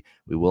Sunday,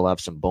 we will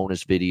have some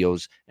bonus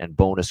videos and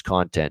bonus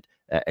content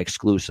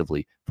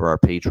exclusively for our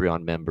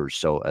Patreon members.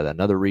 So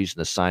another reason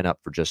to sign up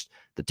for just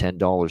the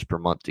 $10 per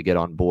month to get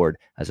on board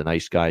as an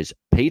Ice Guys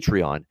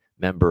Patreon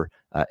member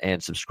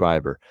and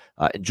subscriber.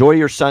 Enjoy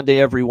your Sunday,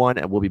 everyone,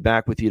 and we'll be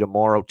back with you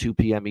tomorrow, 2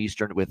 p.m.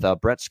 Eastern, with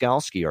Brett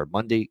Skalski, our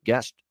Monday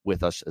guest,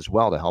 with us as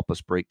well to help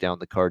us break down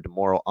the card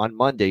tomorrow on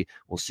Monday.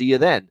 We'll see you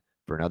then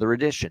for another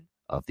edition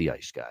of the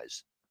Ice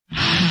Guys.